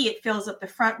 you see it fills up the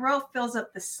front row, fills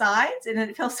up the sides, and then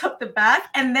it fills up the back.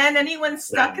 And then anyone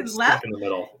stuck in left in the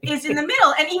middle. Is in the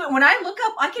middle. And even when I look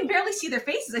up, I can barely see their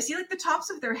faces. I see like the tops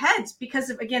of their heads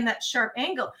because of, again, that sharp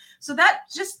angle. So that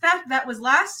was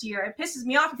last year. It pisses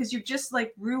me off because you've just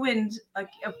like ruined a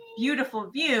beautiful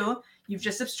view. You've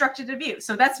just obstructed a view.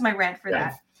 So that's my rant for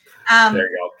that. There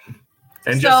you go.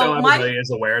 And just so everybody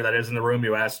is aware that is in the room,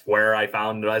 you asked where I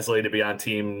found Leslie to be on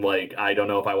team. Like, I don't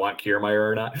know if I want Kiermaier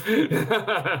or not.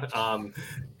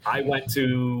 I went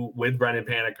with Brendan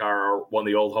Panikar, one of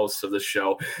the old hosts of this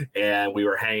show, and we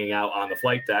were hanging out on the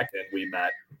flight deck, and we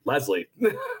met Leslie.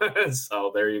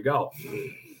 So there you go.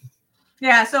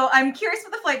 Yeah, so I'm curious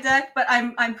with the flight deck, but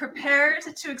I'm prepared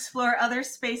to explore other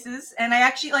spaces, and I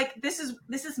actually this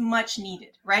is much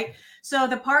needed, right? So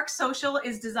the park social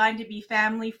is designed to be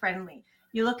family friendly.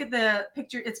 You look at the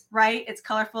picture; it's bright, it's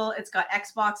colorful, it's got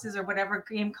Xboxes or whatever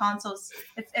game consoles.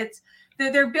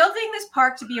 They're building this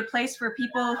park to be a place for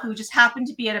people who just happen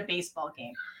to be at a baseball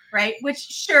game, right? Which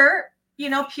sure,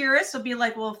 purists will be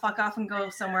like, well, fuck off and go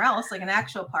somewhere else, like an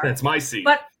actual park. That's my seat.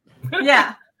 But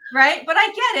yeah. Right. But I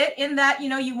get it in that,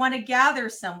 you want to gather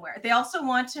somewhere. They also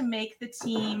want to make the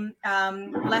team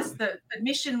the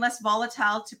mission less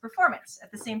volatile to performance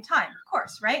at the same time, of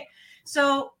course. Right.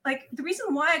 So the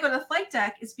reason why I go to the flight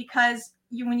deck is because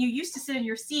when you used to sit in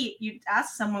your seat, you'd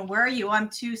ask someone, where are you? I'm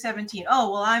 217.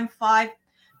 Oh, well, I'm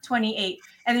 528.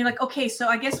 And you're like, okay, so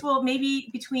I guess we'll maybe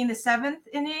between the seventh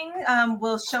inning,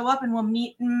 we'll show up and we'll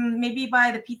meet maybe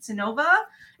by the Pizza Nova.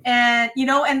 And,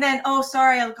 and then, oh,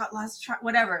 sorry, I got lost,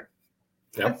 whatever.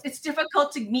 Yep. It's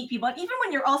difficult to meet people. And even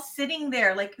when you're all sitting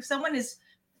there, like if someone is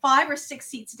 5 or 6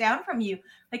 seats down from you,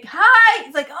 like, hi,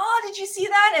 it's like, oh, did you see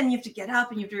that? And you have to get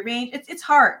up and you have to arrange. It's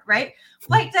hard, right?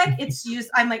 Flight deck,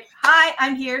 I'm like, hi,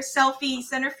 I'm here, selfie,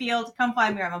 center field, come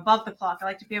find me. I'm above the clock. I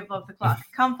like to be above the clock.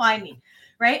 Come find me,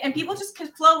 right? And people just can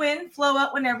flow in, flow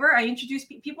out whenever. I introduce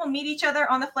people, meet each other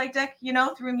on the flight deck,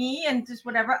 through me and just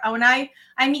whatever. When I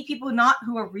meet people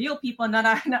who are real people,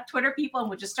 not Twitter people, and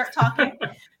we'll just start talking,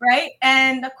 right?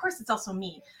 And of course, it's also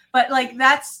me, but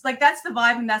that's the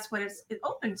vibe, and that's what it's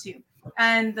open to.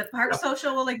 And the park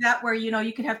social like that, where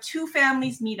you can have two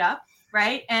families meet up,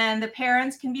 right? And the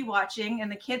parents can be watching,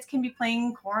 and the kids can be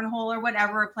playing cornhole or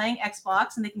whatever, or playing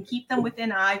Xbox, and they can keep them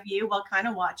within eye view while kind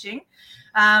of watching.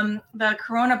 The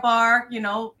Corona bar,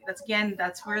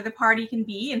 that's where the party can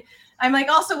be. And I'm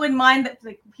also wouldn't mind that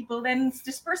people then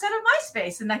disperse out of my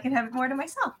space, and I can have it more to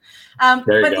myself.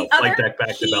 There you go. Like that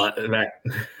back to back.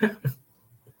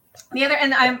 The other,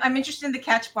 and I'm interested in the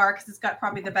Catch bar because it's got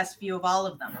probably the best view of all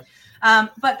of them.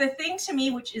 But the thing to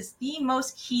me, which is the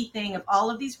most key thing of all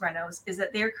of these renos, is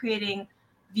that they're creating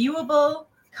viewable,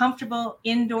 comfortable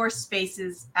indoor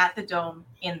spaces at the Dome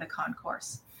in the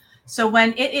concourse. So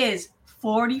when it is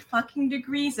 40 fucking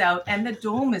degrees out and the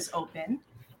Dome is open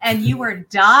and you are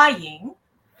dying,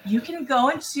 you can go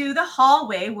into the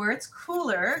hallway where it's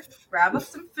cooler, grab up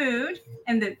some food,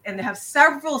 and they have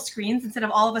several screens instead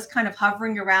of all of us kind of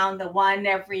hovering around the one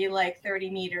every 30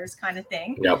 meters kind of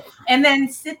thing. Yep. And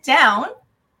then sit down,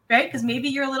 right? Because maybe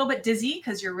you're a little bit dizzy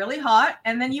because you're really hot,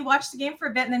 and then you watch the game for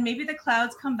a bit, and then maybe the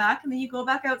clouds come back, and then you go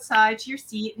back outside to your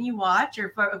seat and you watch,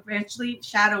 or eventually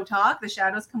shadow talk, the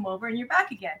shadows come over and you're back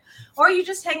again. Or you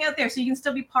just hang out there so you can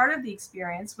still be part of the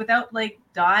experience without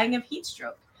dying of heat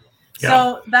stroke. Yeah.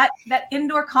 So that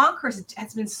indoor concourse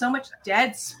has been so much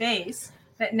dead space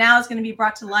that now is going to be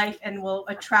brought to life and will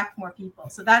attract more people.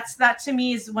 So that to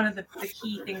me is one of the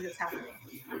key things that's happening.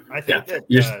 I think that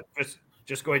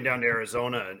just going down to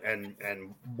Arizona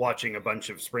and watching a bunch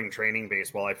of spring training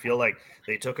baseball, I feel like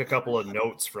they took a couple of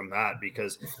notes from that,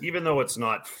 because even though it's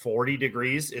not 40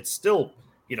 degrees, it's still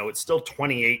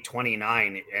 28,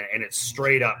 29, and it's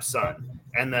straight up sun.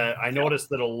 And I noticed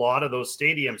that a lot of those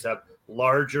stadiums have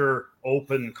larger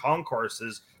open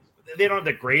concourses. They don't have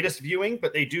the greatest viewing,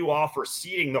 but they do offer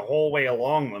seating the whole way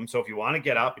along them. So if you want to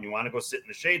get up and you want to go sit in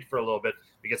the shade for a little bit,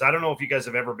 because I don't know if you guys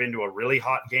have ever been to a really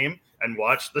hot game and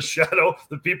watched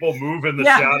the people move in the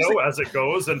shadow as it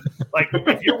goes. And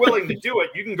if you're willing to do it,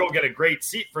 you can go get a great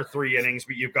seat for 3 innings,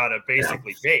 but you've got to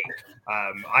basically bake.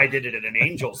 I did it at an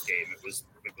Angels game. It was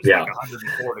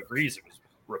 104 degrees. It was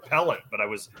repellent, but I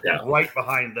was right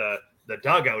behind the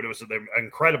dugout. It was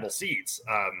incredible seats.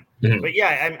 But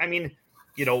I mean,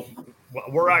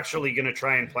 we're actually going to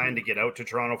try and plan to get out to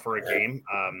Toronto for a game.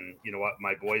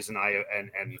 My boys and I,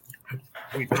 and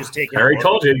we've just taken. I already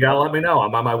told you got to let me know.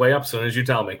 I'm on my way up as soon as you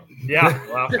tell me. Yeah.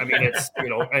 Well, I mean, it's,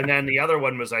 and then the other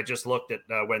one was I just looked at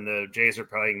when the Jays are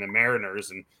playing the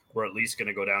Mariners, and we're at least going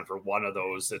to go down for one of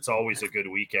those. It's always a good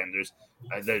weekend. There's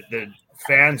the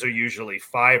fans are usually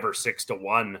 5 or 6 to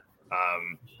 1.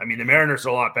 I mean, the Mariners are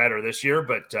a lot better this year,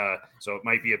 but so it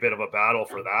might be a bit of a battle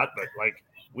for that. But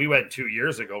we went 2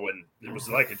 years ago when it was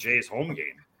like a Jays home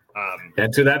game.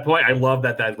 And to that point, I love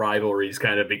that rivalry's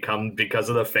kind of become, because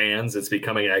of the fans, it's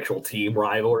becoming an actual team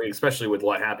rivalry, especially with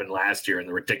what happened last year and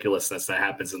the ridiculousness that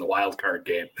happens in the wild card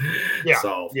game. Yeah.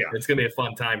 So it's going to be a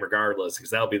fun time regardless,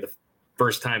 because that'll be the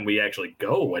first time we actually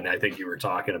go. And I think you were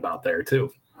talking about there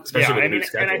too. Especially with the new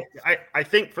schedule. And I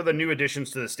think for the new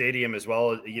additions to the stadium as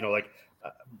well,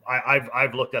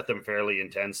 I've looked at them fairly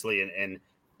intensely, and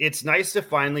it's nice to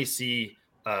finally see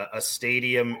a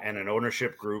stadium and an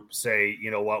ownership group say, you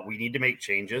know what, we need to make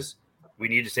changes. We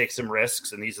need to take some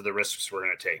risks, and these are the risks we're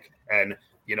going to take. And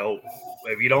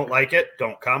if you don't like it,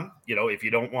 don't come. If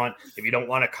you don't want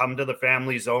to come to the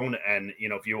family zone, and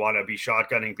if you want to be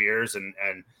shotgunning beers and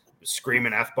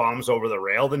screaming F-bombs over the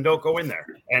rail, then don't go in there.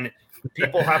 And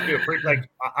people have to appreciate,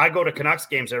 I go to Canucks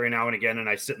games every now and again, and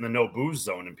I sit in the no booze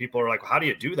zone, and people are like, how do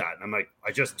you do that? And I'm like,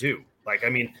 I just do.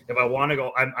 If I want to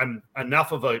go, I'm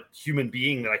enough of a human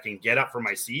being that I can get up from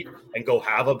my seat and go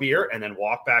have a beer and then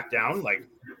walk back down.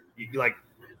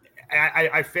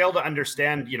 I fail to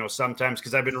understand, sometimes,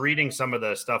 because I've been reading some of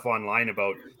the stuff online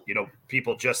about,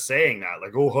 people just saying that,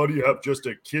 how do you have just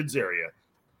a kids area?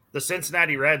 The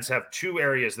Cincinnati Reds have 2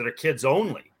 areas that are kids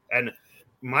only. And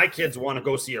my kids want to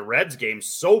go see a Reds game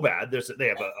so bad. They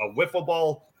have a wiffle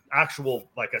ball, actual,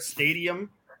 a stadium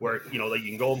where, you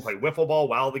can go and play wiffle ball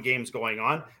while the game's going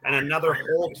on, and another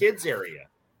whole kids area.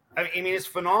 I mean, it's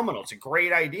phenomenal. It's a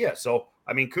great idea. So,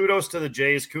 I mean, kudos to the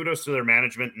Jays, kudos to their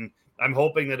management. And I'm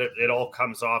hoping that it all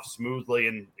comes off smoothly,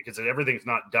 and because everything's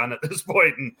not done at this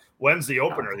point. And when's the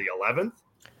opener? The 11th?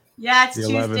 Yeah, it's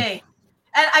Tuesday.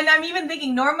 And I'm even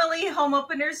thinking normally home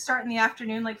openers start in the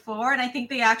afternoon, like 4, and I think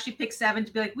they actually pick 7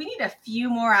 to be like, we need a few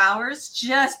more hours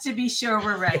just to be sure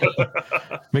we're ready.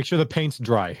 Make sure the paint's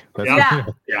dry. Yeah.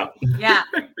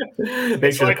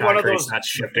 Make sure like the one of concrete's those. not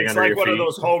shifting It's under like your one feet. of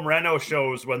those home reno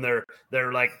shows when they're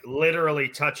like literally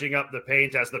touching up the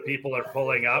paint as the people are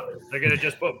pulling up. They're gonna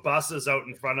just put buses out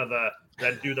in front of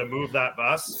then do the move that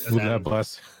bus. And Move then, that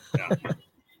bus. Yeah.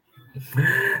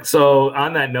 So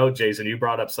on that note, Jason, you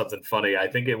brought up something funny. I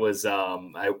think it was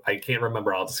I can't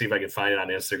remember. I'll see if I can find it on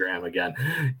Instagram again.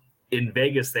 In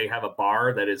Vegas, they have a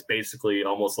bar that is basically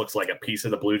almost looks like a piece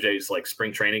of the Blue Jays like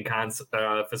spring training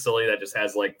facility that just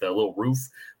has like the little roof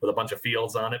with a bunch of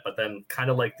fields on it. But then kind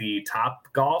of like the Top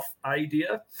Golf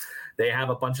idea, they have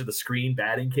a bunch of the screen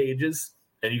batting cages.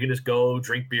 And you can just go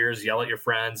drink beers, yell at your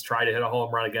friends, try to hit a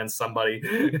home run against somebody,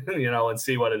 and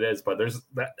see what it is. But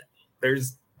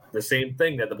there's the same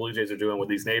thing that the Blue Jays are doing with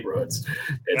these neighborhoods.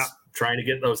 It's trying to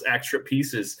get those extra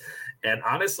pieces. And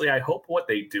honestly, I hope what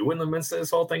they do in the midst of this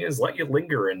whole thing is let you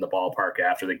linger in the ballpark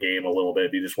after the game a little bit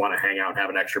if you just want to hang out and have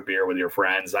an extra beer with your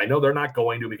friends. I know they're not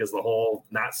going to because the whole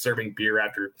not serving beer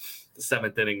after the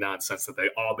 7th inning nonsense that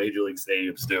all Major League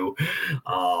stadiums do.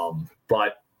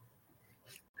 But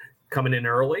coming in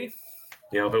early,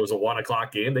 if it was a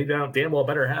 1:00 game, they damn well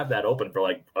better have that open for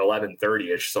like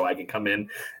 11:30ish so I can come in,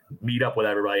 meet up with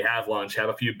everybody, have lunch, have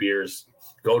a few beers,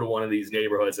 go to one of these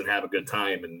neighborhoods and have a good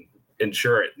time and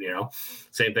ensure it.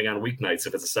 Same thing on weeknights.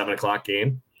 If it's a 7:00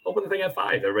 game, open the thing at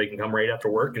 5. Everybody can come right after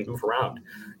work and goof around.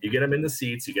 You get them in the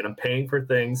seats, you get them paying for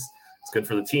things. It's good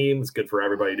for the team. It's good for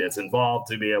everybody that's involved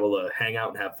to be able to hang out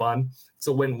and have fun. It's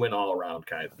a win-win all around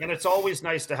kind of thing. And it's always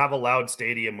nice to have a loud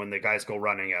stadium when the guys go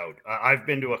running out. I've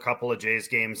been to a couple of Jays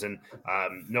games and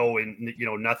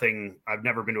nothing. I've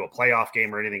never been to a playoff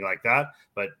game or anything like that.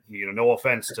 But no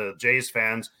offense to Jays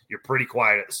fans, you're pretty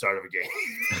quiet at the start of a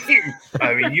game.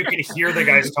 I mean, you can hear the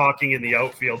guys talking in the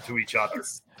outfield to each other.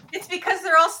 It's because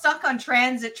they're all stuck on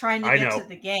transit trying to get to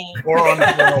the game. Or on the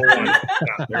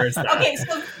 101. There is that. Okay,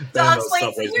 so I'll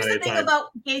explain. So here's the thing about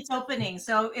gates opening.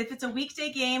 So if it's a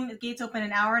weekday game, the gates open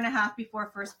an hour and a half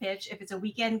before first pitch. If it's a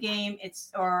weekend game,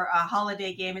 or a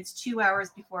holiday game, it's 2 hours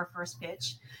before first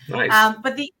pitch. Nice.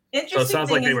 But the interesting so it sounds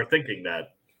thing like they were thinking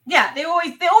that. Yeah, they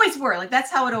always were. Like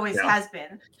that's how it always has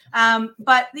been.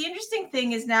 But the interesting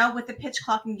thing is now with the pitch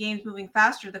clock and games moving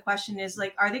faster, the question is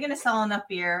like, are they going to sell enough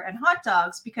beer and hot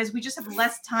dogs? Because we just have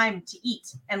less time to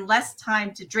eat and less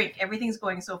time to drink. Everything's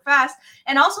going so fast.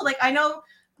 And also like, I know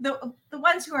the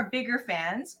ones who are bigger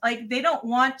fans, like they don't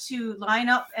want to line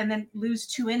up and then lose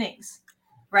 2 innings.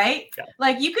 Right? Yeah.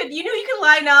 Like you could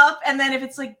line up and then if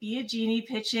it's like Biagini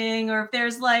pitching or if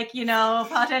there's like,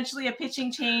 potentially a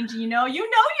pitching change,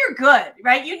 you're good,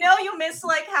 right? You miss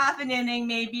like half an inning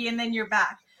maybe and then you're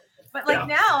back. But like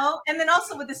now, and then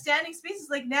also with the standing spaces,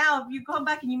 like now, if you come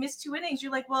back and you miss 2 innings,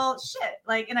 you're like, well, shit.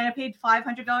 Like, and I paid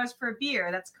 $500 for a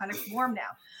beer. That's kind of warm now.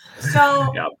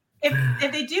 So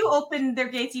if they do open their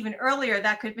gates even earlier,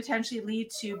 that could potentially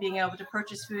lead to being able to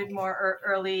purchase food more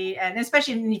early. And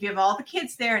especially if you have all the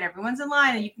kids there and everyone's in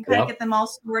line and you can kind of get them all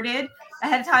sorted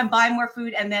ahead of time, buy more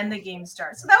food, and then the game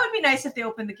starts. So that would be nice if they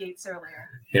opened the gates earlier.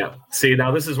 Yeah. See,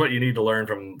 now this is what you need to learn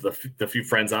from the few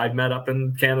friends I've met up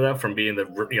in Canada from being the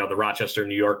Rochester,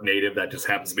 New York native that just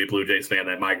happens to be a Blue Jays fan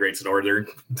that migrates northern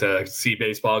to see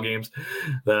baseball games.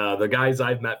 The guys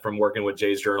I've met from working with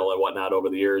Jays Journal and whatnot over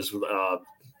the years,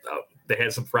 they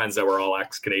had some friends that were all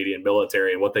ex-Canadian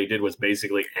military, and what they did was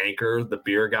basically anchor the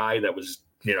beer guy that was,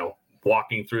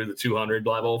 walking through the 200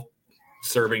 level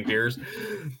serving beers.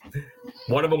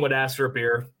 One of them would ask for a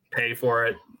beer, pay for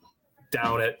it,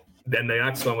 down it. Then the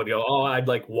next one would go, oh, I'd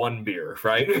like 1 beer,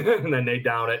 right? And then they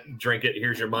down it, drink it,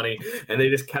 here's your money. And they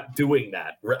just kept doing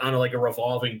that on like a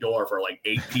revolving door for like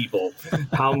 8 people.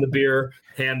 Pound the beer,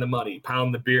 hand the money.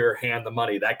 Pound the beer, hand the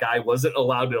money. That guy wasn't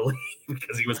allowed to leave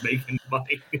because he was making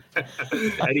money.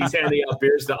 And he's handing out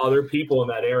beers to other people in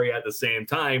that area at the same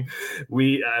time.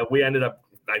 We ended up,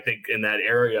 I think, in that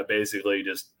area, basically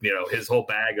just, his whole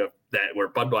bag of that were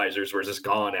Budweisers were just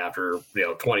gone after,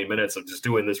 20 minutes of just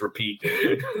doing this repeat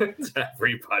to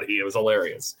everybody. It was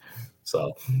hilarious.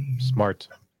 So Smart.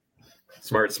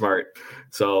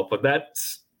 So, but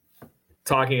that's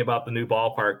talking about the new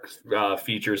ballpark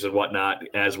features and whatnot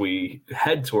as we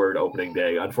head toward opening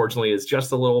day. Unfortunately, it's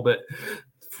just a little bit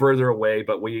further away,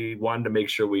 but we wanted to make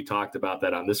sure we talked about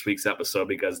that on this week's episode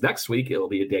because next week it'll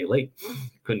be a day late.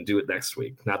 Couldn't do it next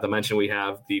week. Not to mention we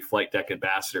have the flight deck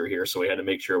ambassador here, so we had to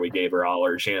make sure we gave her all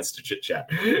her chance to chit chat.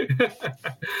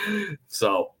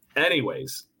 So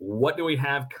anyways, what do we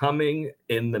have coming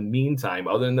in the meantime,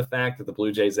 other than the fact that the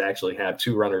Blue Jays actually have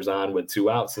 2 runners on with 2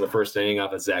 outs in the first inning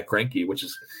off of Zach Greinke, which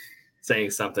is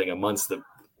saying something amongst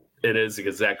it is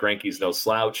because Zach Greinke's no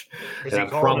slouch. Is he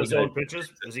calling his own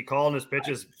pitches? Is he calling his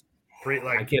pitches?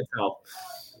 I can't tell.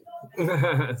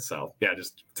 So yeah,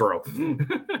 just throw.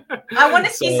 I want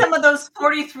to see some of those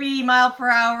 43 mile per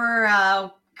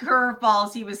hour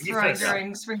curveballs he was throwing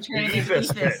during spring training.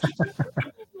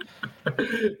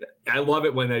 I love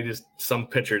it when some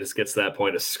pitcher just gets to that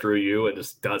point of screw you and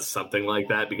just does something like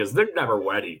that because they're never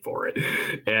ready for it.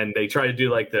 And they try to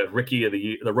do like the rookie of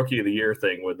the year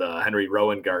thing with Henry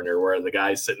Rowan-Gardner, where the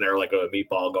guy's sitting there like a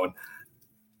meatball going,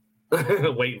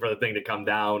 waiting for the thing to come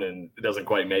down and it doesn't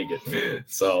quite make it.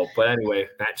 So, but anyway,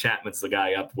 Matt Chapman's the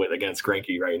guy up against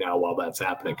Greinke right now while that's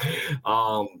happening.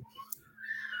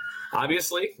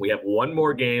 Obviously, we have one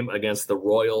more game against the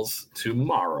Royals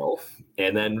tomorrow,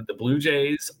 and then the Blue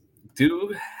Jays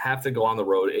do have to go on the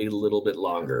road a little bit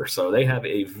longer. So they have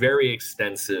a very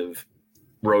extensive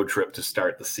road trip to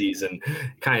start the season.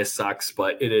 Kind of sucks,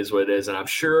 but it is what it is. And I'm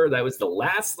sure that was the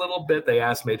last little bit they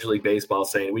asked Major League Baseball,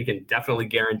 saying we can definitely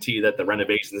guarantee that the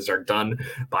renovations are done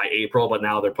by April, but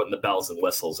now they're putting the bells and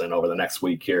whistles in over the next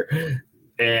week here.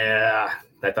 Yeah,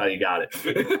 I thought you got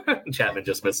it. Chapman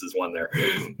just misses one there.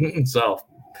 So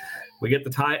we get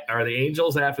the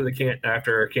Angels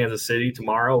after Kansas City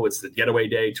tomorrow. It's the getaway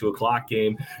day, 2:00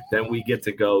 game. Then we get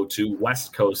to go to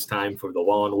West Coast time for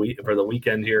the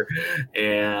weekend here,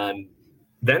 and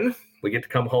then we get to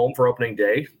come home for opening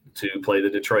day to play the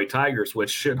Detroit Tigers, which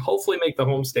should hopefully make the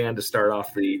homestand to start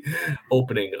off the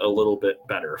opening a little bit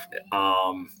better.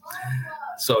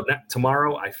 So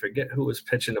tomorrow, I forget who was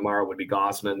pitching tomorrow, would be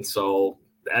Gausman. So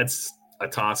that's a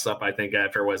toss-up, I think,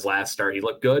 after his last start. He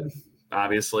looked good.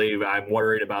 Obviously, I'm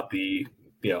worried about the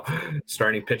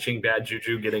starting pitching bad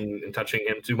juju getting and touching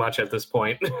him too much at this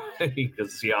point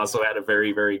because he also had a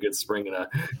very, very good spring and a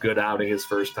good outing his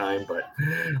first time, but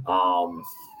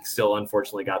still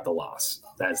unfortunately got the loss.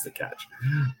 That's the catch.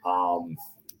 And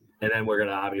then we're going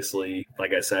to obviously,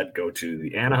 like I said, go to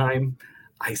the Anaheim.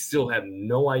 I still have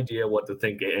no idea what to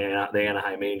think of the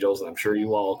Anaheim Angels, and I'm sure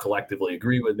you all collectively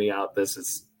agree with me out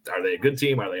this. Are they a good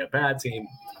team? Are they a bad team?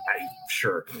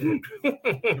 Sure.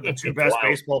 The two best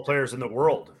baseball players in the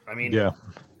world. I mean, yeah.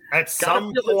 At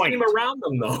some point, team around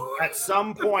them, though. At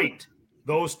some point,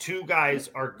 those two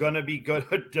guys are going to be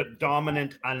good,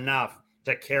 dominant enough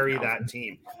to carry that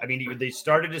team. I mean, they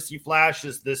started to see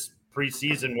flashes this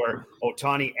preseason where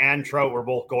Ohtani and Trout were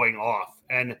both going off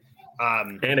and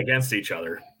against each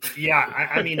other. Yeah,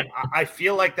 I mean, I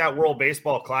feel like that World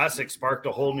Baseball Classic sparked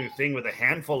a whole new thing with a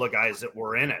handful of guys that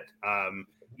were in it.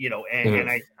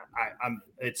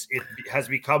 It has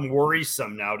become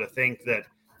worrisome now to think that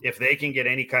if they can get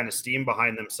any kind of steam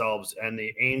behind themselves and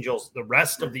the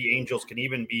rest of the Angels can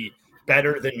even be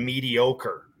better than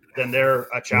mediocre, then they're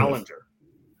a challenger.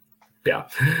 Yeah.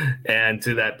 And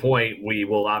to that point, we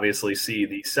will obviously see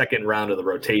the second round of the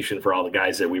rotation for all the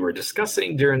guys that we were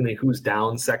discussing during the Who's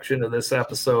Down section of this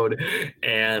episode.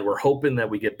 And we're hoping that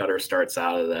we get better starts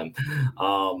out of them.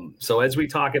 So as we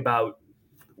talk about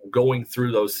going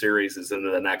through those series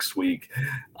into the next week,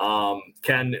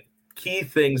 Ken, key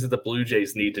things that the Blue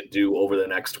Jays need to do over the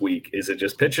next week, is it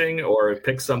just pitching, or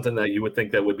pick something that you would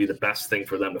think that would be the best thing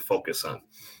for them to focus on?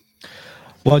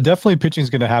 Well, definitely pitching is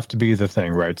going to have to be the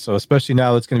thing, right? So especially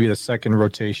now it's going to be the second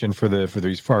rotation for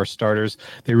our starters.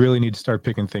 They really need to start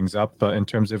picking things up in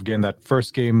terms of getting that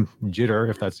first game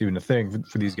jitter, if that's even a thing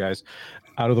for these guys,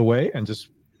 out of the way, and just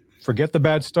forget the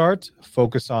bad start,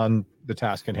 focus on the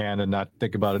task at hand and not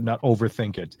think about it, not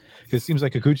overthink it. Because it seems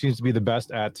like Kikuchi needs to be the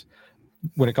best at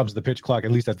when it comes to the pitch clock,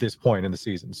 at least at this point in the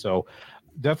season. So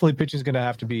definitely pitching is going to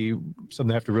have to be something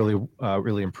they have to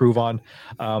really improve on.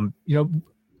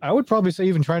 I would probably say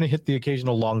even trying to hit the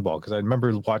occasional long ball, because I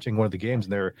remember watching one of the games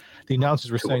and the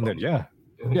announcers were saying that, yeah,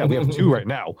 we have two right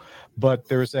now. But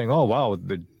they were saying, oh, wow,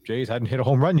 the Jays hadn't hit a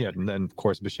home run yet. And then, of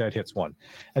course, Bichette hits one.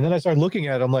 And then I started looking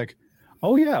at it. I'm like,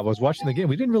 oh, yeah, I was watching the game.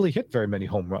 We didn't really hit very many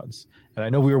home runs. And I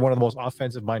know we were one of the most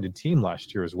offensive-minded team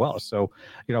last year as well. So,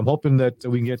 I'm hoping that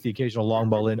we can get the occasional long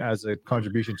ball in as a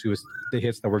contribution to the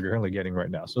hits that we're currently getting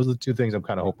right now. So those are the two things I'm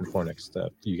kind of hoping for next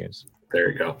few games. There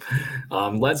you go.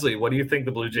 Leslie, what do you think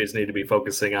the Blue Jays need to be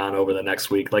focusing on over the next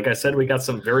week? Like I said, we got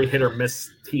some very hit or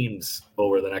miss teams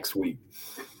over the next week.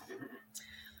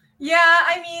 Yeah,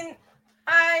 I mean,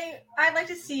 I'd like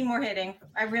to see more hitting.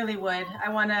 I really would. I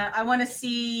want to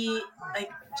see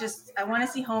I want to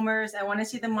see homers. I want to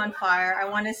see them on fire. I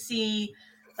want to see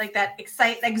that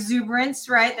exuberance,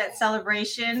 right? That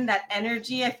celebration, that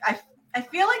energy. I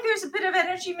feel like there's a bit of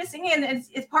energy missing, and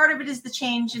it's part of it is the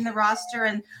change in the roster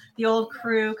and the old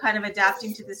crew kind of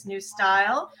adapting to this new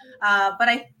style. But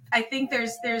I think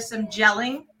there's some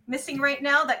gelling missing right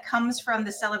now that comes from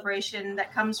the celebration,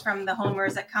 that comes from the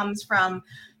homers, that comes from,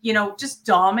 you know, just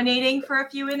dominating for a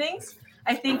few innings.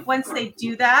 I think once they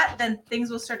do that, then things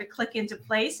will start to click into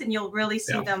place and you'll really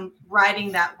see them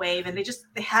riding that wave. And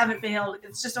they haven't been able to,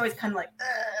 it's just always kind of like,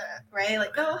 right?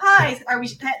 Like, oh, hi,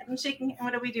 I'm shaking,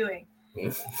 what are we doing?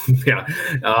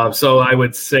 Yeah. So I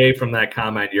would say from that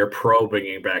comment, you're pro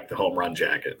bringing back the home run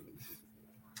jacket.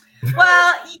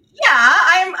 Well, yeah,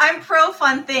 I'm pro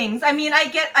fun things. I mean,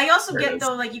 I also get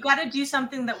though, like, you got to do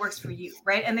something that works for you,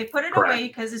 right? And they put it away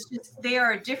because it's just, they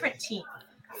are a different team.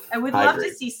 I would love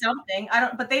to see something.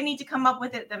 But they need to come up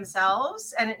with it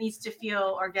themselves, and it needs to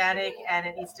feel organic and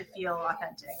it needs to feel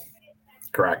authentic.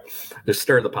 Correct. Just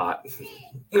stir the pot.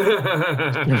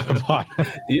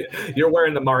 You're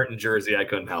wearing the Martin jersey. I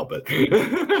couldn't help it.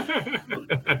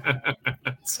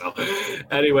 So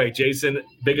anyway, Jason,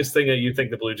 biggest thing that you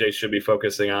think the Blue Jays should be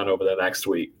focusing on over the next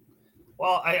week?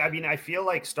 Well, I mean, I feel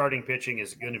like starting pitching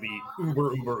is going to be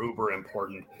uber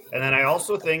important. And then I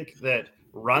also think that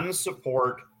run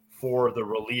support for the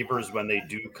relievers when they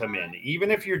do come in, even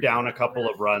if you're down a couple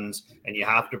of runs and you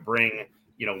have to bring,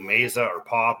 you know, Meza or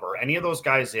Pop or any of those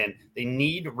guys in, they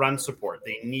need run support.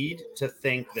 They need to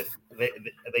think that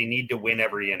they need to win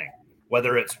every inning,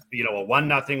 whether it's, you know, a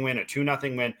 1-0 win, a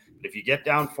 2-0 win. But if you get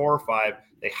down 4 or 5,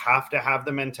 they have to have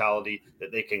the mentality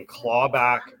that they can claw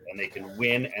back and they can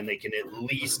win and they can at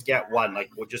least get one.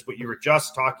 Like just what you were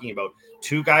just talking about,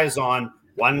 2 guys on,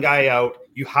 1 guy out,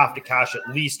 you have to cash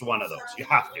at least one of those. You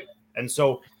have to. And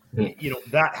so, you know,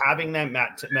 that having that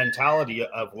mentality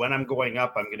of when I'm going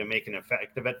up, I'm going to make an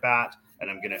effective at bat and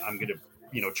I'm going to,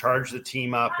 you know, charge the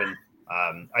team up. And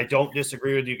I don't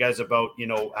disagree with you guys about, you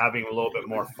know, having a little bit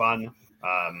more fun.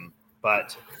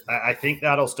 But I think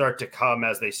that'll start to come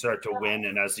as they start to win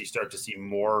and as you start to see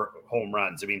more home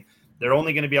runs. I mean, they're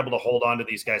only going to be able to hold on to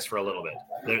these guys for a little bit.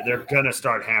 They're going to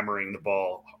start hammering the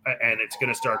ball and it's going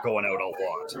to start going out a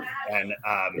lot. And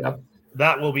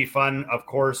that will be fun, of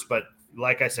course. But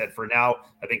like I said, for now,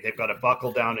 I think they've got to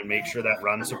buckle down and make sure that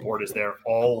run support is there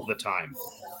all the time.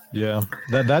 Yeah,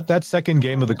 that second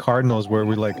game of the Cardinals where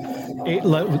we like 8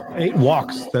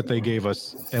 walks that they gave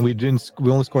us and we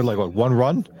only scored like 1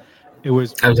 run. It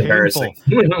was embarrassing.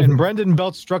 And Brendan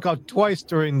Belt struck out twice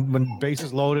when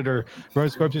bases loaded or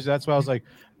runners scored. That's why I was like,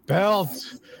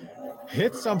 Belt,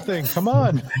 hit something. Come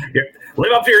on.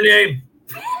 Live up to your name.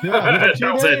 Yeah, live up to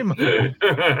your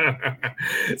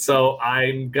name. So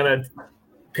I'm going to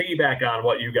piggyback on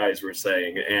what you guys were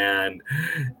saying and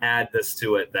add this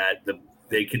to it that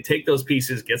they can take those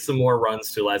pieces, get some more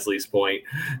runs to Leslie's point,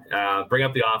 bring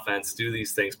up the offense, do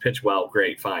these things, pitch well,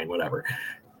 great, fine, whatever.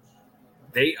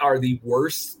 They are the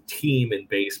worst team in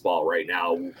baseball right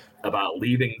now about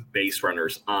leaving base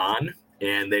runners on,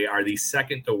 and they are the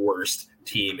second to worst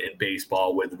team in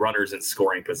baseball with runners in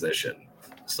scoring position.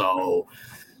 So,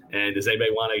 and does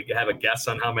anybody want to have a guess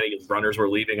on how many runners we're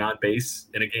leaving on base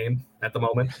in a game at the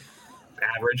moment?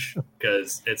 Average,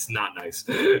 because it's not nice.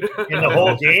 In the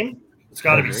whole game, it's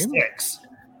got to be 6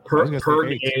 per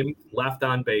game left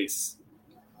on base.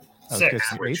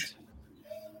 6 average.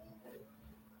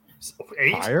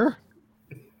 8? Higher?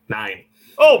 9.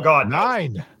 Oh God,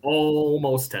 9.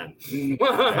 Almost 10.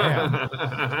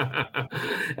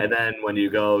 And then when you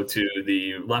go to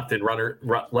the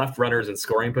left runners in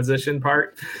scoring position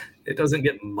part, it doesn't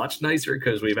get much nicer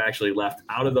because we've actually left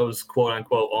out of those quote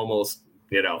unquote almost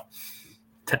 9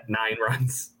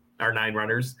 runs or 9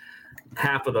 runners.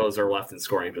 Half of those are left in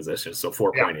scoring position, so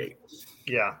 4.8.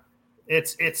 Yeah.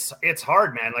 It's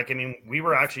hard, man. Like, I mean, we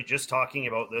were actually just talking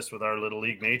about this with our Little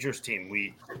League Majors team.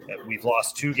 We've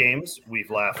lost 2 games.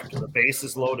 We've left the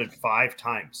bases loaded 5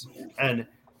 times. And,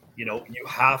 you know, you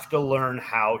have to learn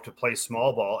how to play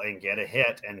small ball and get a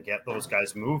hit and get those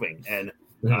guys moving. And,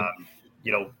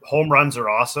 you know, home runs are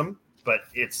awesome, but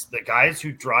it's the guys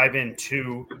who drive in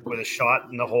 2 with a shot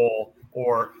in the hole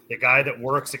or the guy that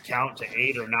works a count to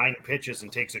 8 or 9 pitches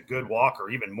and takes a good walk or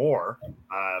even more.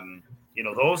 You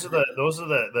know, those are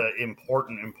the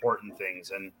important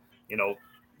things. And, you know,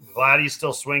 Vladdy's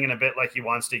still swinging a bit like he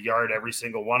wants to yard every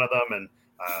single one of them. And,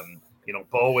 you know,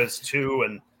 Bo is too.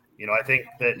 And, you know, I think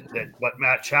that what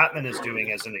Matt Chapman is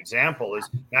doing as an example is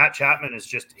Matt Chapman is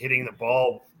just hitting the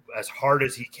ball as hard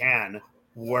as he can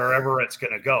wherever it's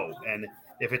going to go. And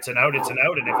if it's an out, it's an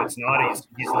out. And if it's not,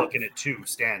 he's looking at 2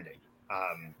 standing.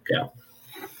 Yeah.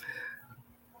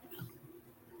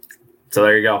 So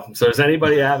there you go. So does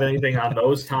anybody have anything on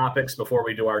those topics before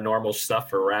we do our normal stuff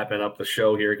for wrapping up the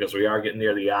show here? Because we are getting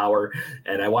near the hour,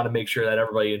 and I want to make sure that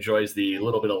everybody enjoys the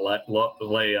little bit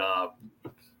of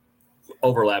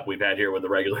overlap we've had here with the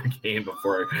regular game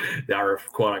before our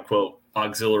quote-unquote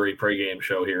auxiliary pregame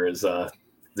show here is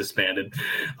disbanded.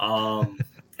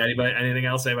 Anything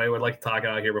else anybody would like to talk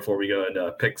about here before we go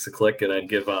into Picks a Click and then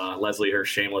give Leslie her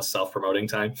shameless self-promoting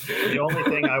time? The only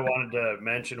thing I wanted to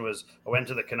mention was I went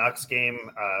to the Canucks game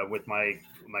with my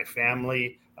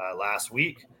family last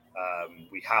week.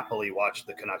 We happily watched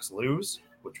the Canucks lose,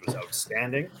 which was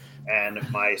outstanding. And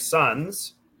my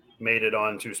sons made it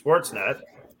onto Sportsnet,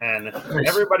 and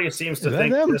everybody seems to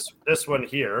think this one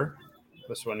here.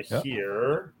 This one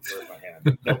here. Where's my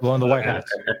hand? Nope. Well, on the white hat.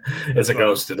 It's a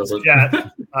ghost. It doesn't. Yeah.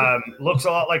 Looks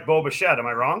a lot like Bo Bichette. Am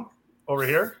I wrong? Over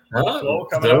here. Oh,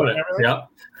 coming out and everything. Yeah.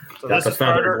 So this is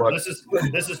Carter.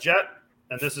 This is Jet,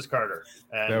 and this is Carter.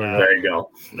 And there you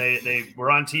go. They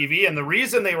were on TV, and the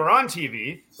reason they were on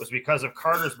TV was because of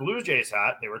Carter's Blue Jays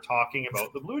hat. They were talking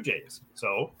about the Blue Jays.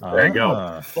 So there you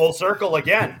go. Full circle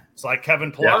again. It's like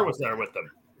Kevin Pillar was there with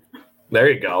them. There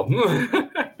you go.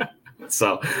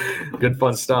 So good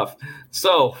fun stuff.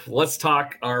 So let's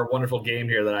talk our wonderful game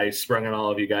here that I sprung on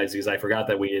all of you guys because I forgot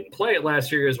that we didn't play it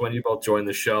last year is when you both joined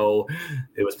the show.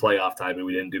 It was playoff time and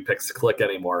we didn't do Picks to Click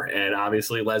anymore. And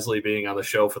obviously Leslie being on the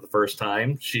show for the first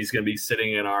time, she's going to be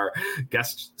sitting in our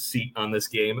guest seat on this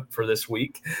game for this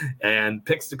week. And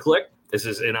Picks to Click, this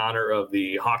is in honor of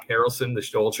the Hawk Harrelson,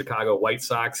 the old Chicago White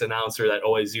Sox announcer that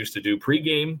always used to do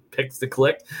pregame Picks to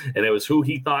Click. And it was who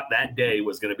he thought that day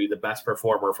was going to be the best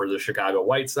performer for the Chicago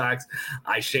White Sox.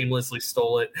 I shamelessly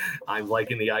stole it. I'm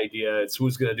liking the idea. It's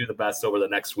who's going to do the best over the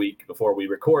next week before we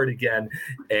record again.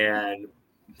 And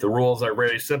the rules are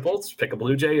very simple. It's pick a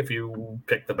Blue Jay. If you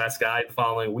pick the best guy the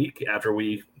following week, after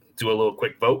we do a little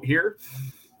quick vote here,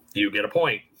 you get a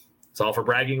point. It's all for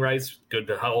bragging rights. Good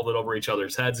to hold it over each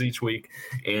other's heads each week.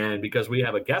 And because we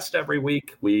have a guest every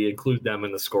week, we include them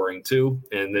in the scoring too.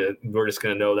 And we're just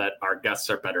going to know that our guests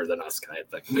are better than us kind of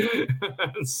thing.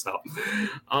 So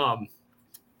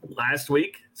last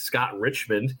week, Scott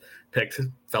Richmond picked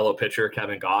fellow pitcher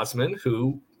Kevin Gausman,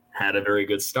 who had a very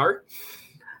good start.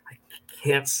 I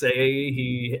can't say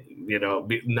he,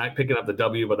 not picking up the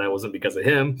W, but that wasn't because of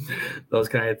him, those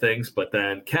kind of things. But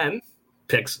then Ken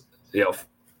picks,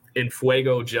 in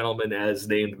Fuego gentleman as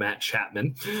named Matt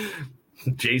Chapman.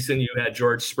 Jason, you had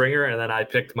George Springer, and then I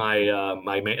picked my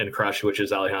my man crush, which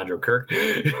is Alejandro Kirk.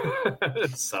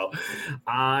 So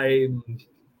I'm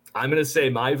going to say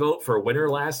my vote for winner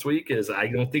last week is I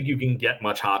don't think you can get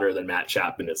much hotter than Matt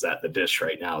Chapman is at the dish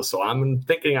right now. So I'm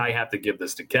thinking I have to give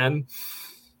this to Ken.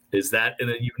 Is that in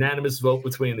a unanimous vote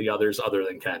between the others other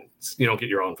than Ken? You don't get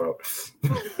your own vote.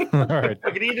 All right.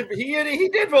 He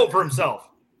did vote for himself.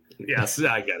 Yes,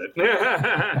 I get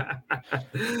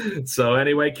it. So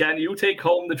anyway, Ken, you take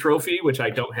home the trophy, which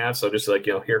I don't have. So just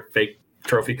here, fake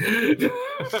trophy. There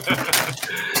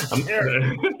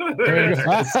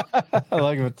I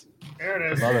like it. There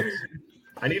it is. Love it.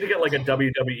 I need to get like a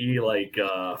WWE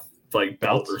like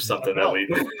belt or something that we.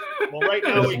 Well, right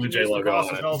now we can use the Cross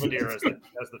of Belvedere as the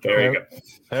there you go.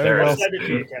 There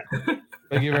you go.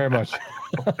 Thank you very much.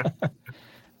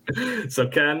 So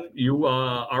Ken, you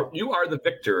are the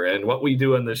victor, and what we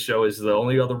do in this show is the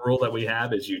only other rule that we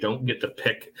have is you don't get to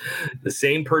pick the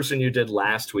same person you did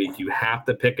last week. You have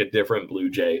to pick a different Blue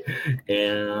Jay,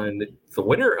 and the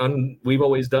winner we've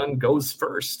always done goes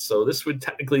first. So this would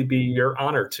technically be your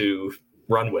honor to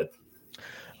run with.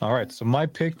 All right, so my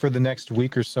pick for the next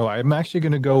week or so, I'm actually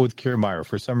going to go with Kiermaier.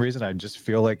 For some reason, I just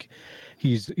feel like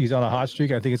he's on a hot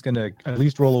streak. I think it's going to at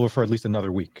least roll over for at least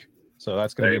another week. So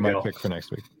that's going to be my pick for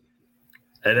next week.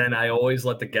 And then I always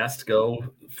let the guest go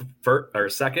first or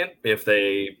second if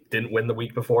they didn't win the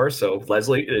week before. So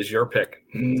Leslie, it is your pick.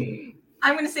 I'm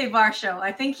going to say Varsho.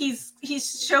 I think he's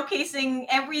showcasing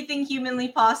everything humanly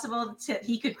possible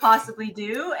he could possibly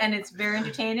do, and it's very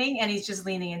entertaining. And he's just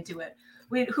leaning into it.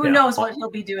 Who knows what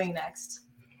he'll be doing next?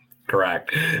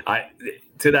 Correct.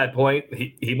 To that point,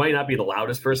 he might not be the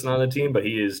loudest person on the team, but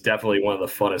he is definitely one of the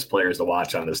funnest players to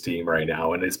watch on this team right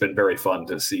now. And it's been very fun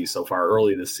to see so far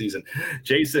early this season.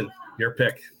 Jason, your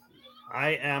pick.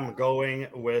 I am going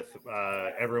with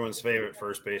everyone's favorite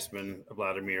first baseman,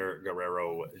 Vladimir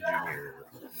Guerrero Jr.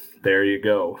 There you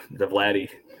go. The Vladdy.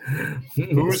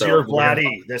 Who's your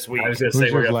Vladdy this week? I was going to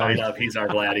say we're going to find out if he's our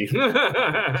Vladdy.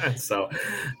 So,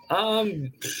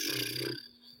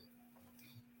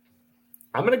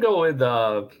 I'm gonna go with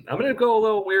a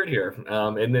little weird here,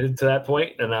 and then to that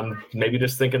point, and I'm maybe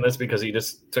just thinking this because he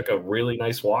just took a really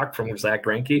nice walk from Zach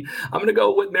Greinke. I'm gonna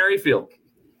go with Merrifield.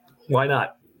 Why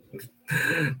not?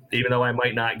 Even though I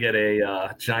might not get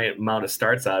a giant amount of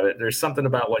starts out of it, there's something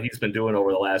about what he's been doing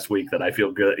over the last week that I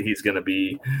feel good. He's going to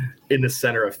be in the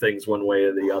center of things one way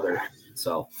or the other.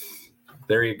 So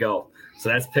there you go. So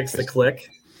that's Picks to Click.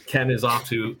 Ken is off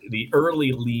to the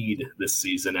early lead this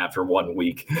season after 1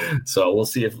 week. So we'll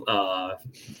see if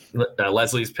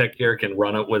Leslie's pick here can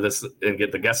run up with us and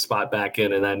get the guest spot back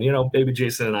in. And then, maybe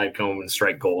Jason and I come and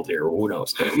strike gold here. Who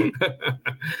knows?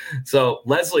 So,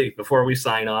 Leslie, before we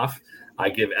sign off, I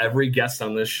give every guest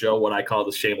on this show what I call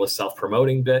the shameless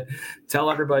self-promoting bit. Tell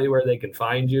everybody where they can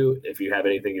find you. If you have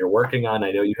anything you're working on,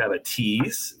 I know you have a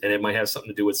tease, and it might have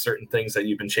something to do with certain things that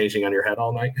you've been changing on your head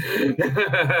all night.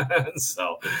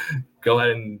 So go ahead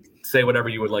and say whatever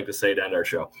you would like to say to end our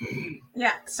show.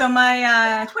 Yeah. So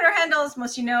my Twitter handle is,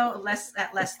 most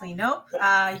at Leslie Knope.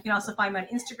 You can also find me on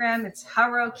Instagram. It's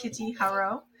Haro Kitty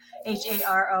Haro. HaroKitty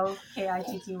Haro.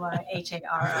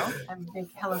 I'm a big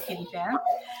Hello Kitty fan.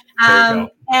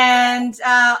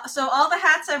 So all the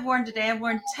hats I've worn today, I've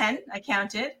worn 10, I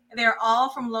counted. They're all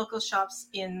from local shops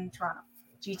in Toronto,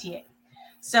 GTA.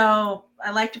 So I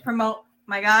like to promote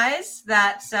my guys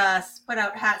that put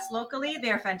out hats locally.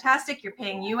 They're fantastic. You're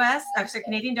paying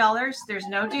Canadian dollars. There's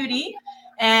no duty.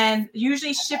 And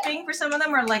usually shipping for some of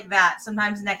them are like that,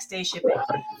 sometimes next day shipping.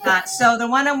 So the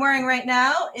one I'm wearing right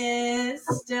now is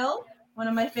still one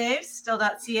of my faves,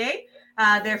 still.ca.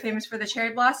 They're famous for the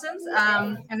cherry blossoms.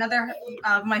 Another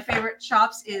of my favorite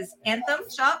shops is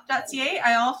anthemshop.ca.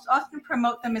 I often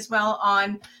promote them as well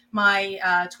on my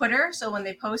Twitter. So when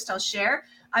they post, I'll share.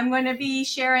 I'm going to be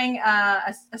sharing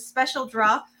a special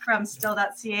drop from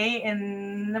still.ca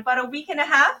in about a week and a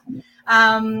half.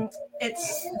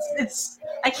 It's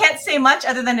I can't say much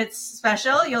other than it's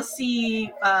special. You'll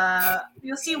see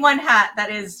one hat that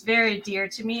is very dear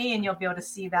to me, and you'll be able to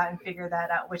see that and figure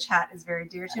that out, which hat is very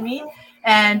dear to me.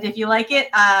 And if you like it,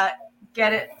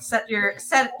 get it, set your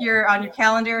on your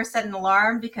calendar, set an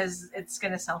alarm, because it's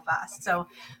going to sell fast. So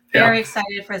very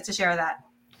excited for us to share that.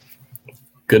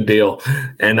 Good deal.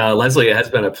 And Leslie, it has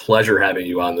been a pleasure having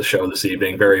you on the show this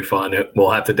evening. Very fun.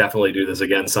 We'll have to definitely do this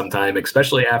again sometime,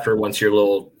 especially once your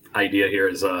little idea here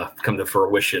has come to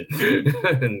fruition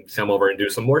and come over and do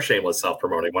some more shameless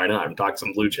self-promoting. Why not? And talk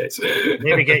some Blue Jays.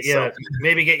 Maybe get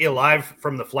you live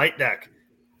from the flight deck.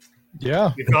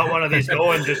 Yeah. You've got one of these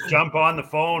going, just jump on the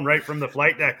phone right from the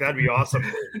flight deck. That'd be awesome.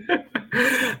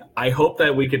 I hope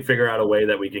that we can figure out a way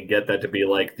that we can get that to be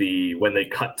like when they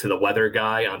cut to the weather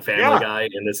guy on Family Guy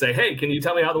and they say, hey, can you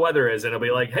tell me how the weather is? And it'll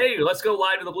be like, hey, let's go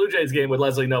live to the Blue Jays game with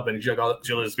Leslie Knope. And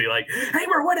she'll just be like, hey,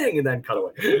 we're winning. And then cut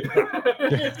away.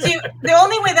 See, the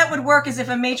only way that would work is if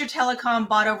a major telecom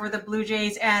bought over the Blue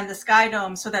Jays and the Sky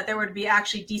Dome so that there would be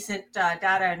actually decent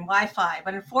data and Wi-Fi.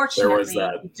 But unfortunately,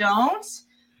 we don't.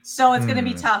 So it's going to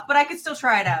be tough, but I could still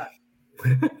try it out.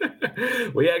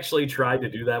 We actually tried to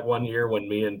do that one year when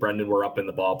me and Brendan were up in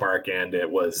the ballpark, and it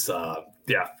was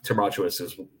tumultuous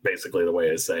is basically the way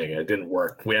it's saying it. It didn't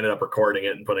work. We ended up recording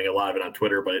it and putting a lot of it on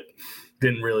Twitter, but it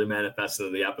didn't really manifest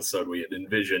into the episode we had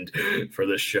envisioned for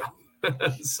this show.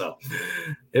 So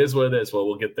it is what it is. Well,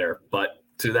 we'll get there. But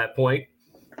to that point,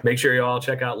 make sure you all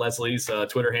check out Leslie's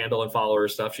Twitter handle and follow her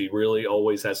stuff. She really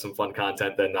always has some fun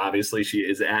content. Then obviously she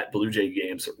is at Blue Jay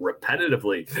games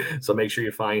repetitively. So make sure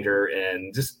you find her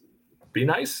and just be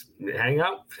nice, hang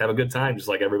out, have a good time, just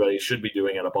like everybody should be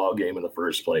doing at a ball game in the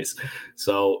first place.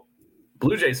 So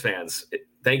Blue Jays fans,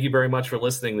 thank you very much for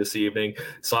listening this evening.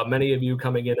 Saw many of you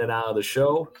coming in and out of the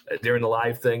show during the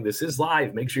live thing. This is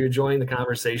live. Make sure you join the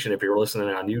conversation. If you're listening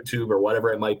on YouTube or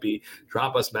whatever it might be,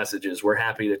 drop us messages. We're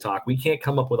happy to talk. We can't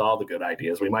come up with all the good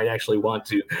ideas. We might actually want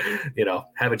to,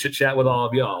 have a chit chat with all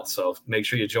of y'all. So make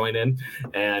sure you join in.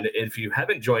 And if you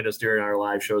haven't joined us during our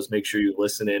live shows, make sure you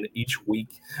listen in each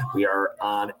week. We are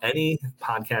on any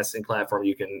podcasting platform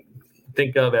you can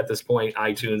think of at this point,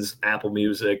 iTunes, Apple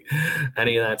Music,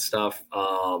 any of that stuff,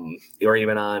 or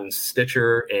even on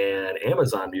Stitcher and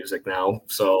Amazon Music now.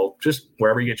 So just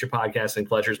wherever you get your podcasting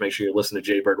pleasures, make sure you listen to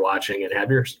Jaybird Watching and have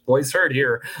your voice heard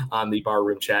here on the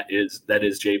Barroom Chat. That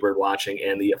is Jaybird Watching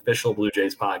and the official Blue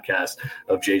Jays podcast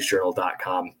of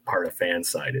jaysjournal.com, part of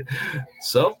Fansided.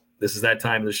 So this is that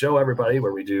time of the show, everybody,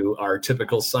 where we do our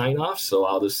typical sign off. So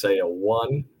I'll just say a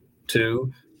 1,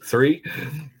 2, 3.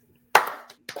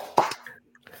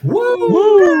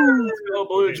 Woo! Let's go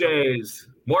Blue Jays.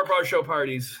 More Pro Show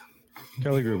parties.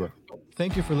 Kelly Gruber.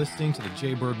 Thank you for listening to the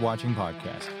Jaybird Watching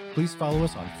Podcast. Please follow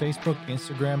us on Facebook,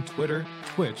 Instagram, Twitter,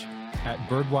 Twitch at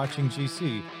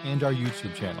BirdwatchingGC and our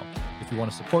YouTube channel. If you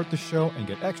want to support the show and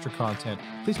get extra content,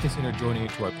 please consider joining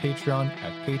to our Patreon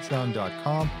at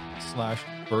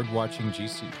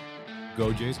patreon.com/birdwatchinggc.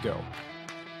 Go Jays, go.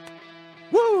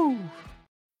 Woo!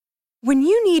 When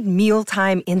you need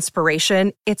mealtime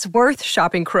inspiration, it's worth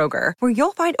shopping Kroger, where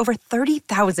you'll find over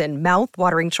 30,000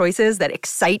 mouth-watering choices that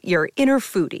excite your inner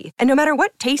foodie. And no matter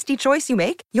what tasty choice you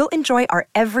make, you'll enjoy our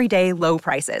everyday low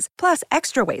prices, plus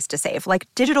extra ways to save, like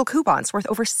digital coupons worth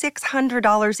over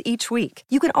 $600 each week.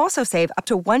 You can also save up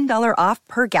to $1 off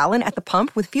per gallon at the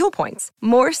pump with fuel points.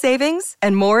 More savings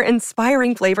and more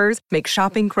inspiring flavors make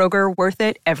shopping Kroger worth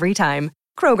it every time.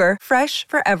 Kroger, fresh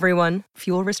for everyone.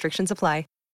 Fuel restrictions apply.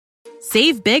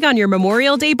 Save big on your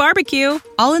Memorial Day barbecue,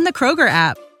 all in the Kroger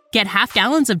app. Get half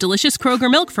gallons of delicious Kroger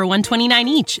milk for $1.29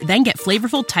 each. Then get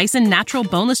flavorful Tyson natural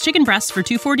boneless chicken breasts for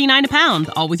 $2.49 a pound,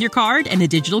 all with your card and a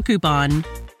digital coupon.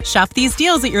 Shop these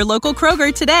deals at your local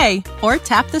Kroger today, or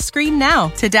tap the screen now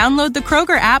to download the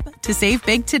Kroger app to save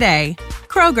big today.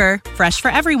 Kroger, fresh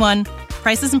for everyone.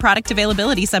 Prices and product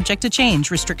availability subject to change.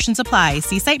 Restrictions apply.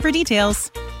 See site for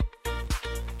details.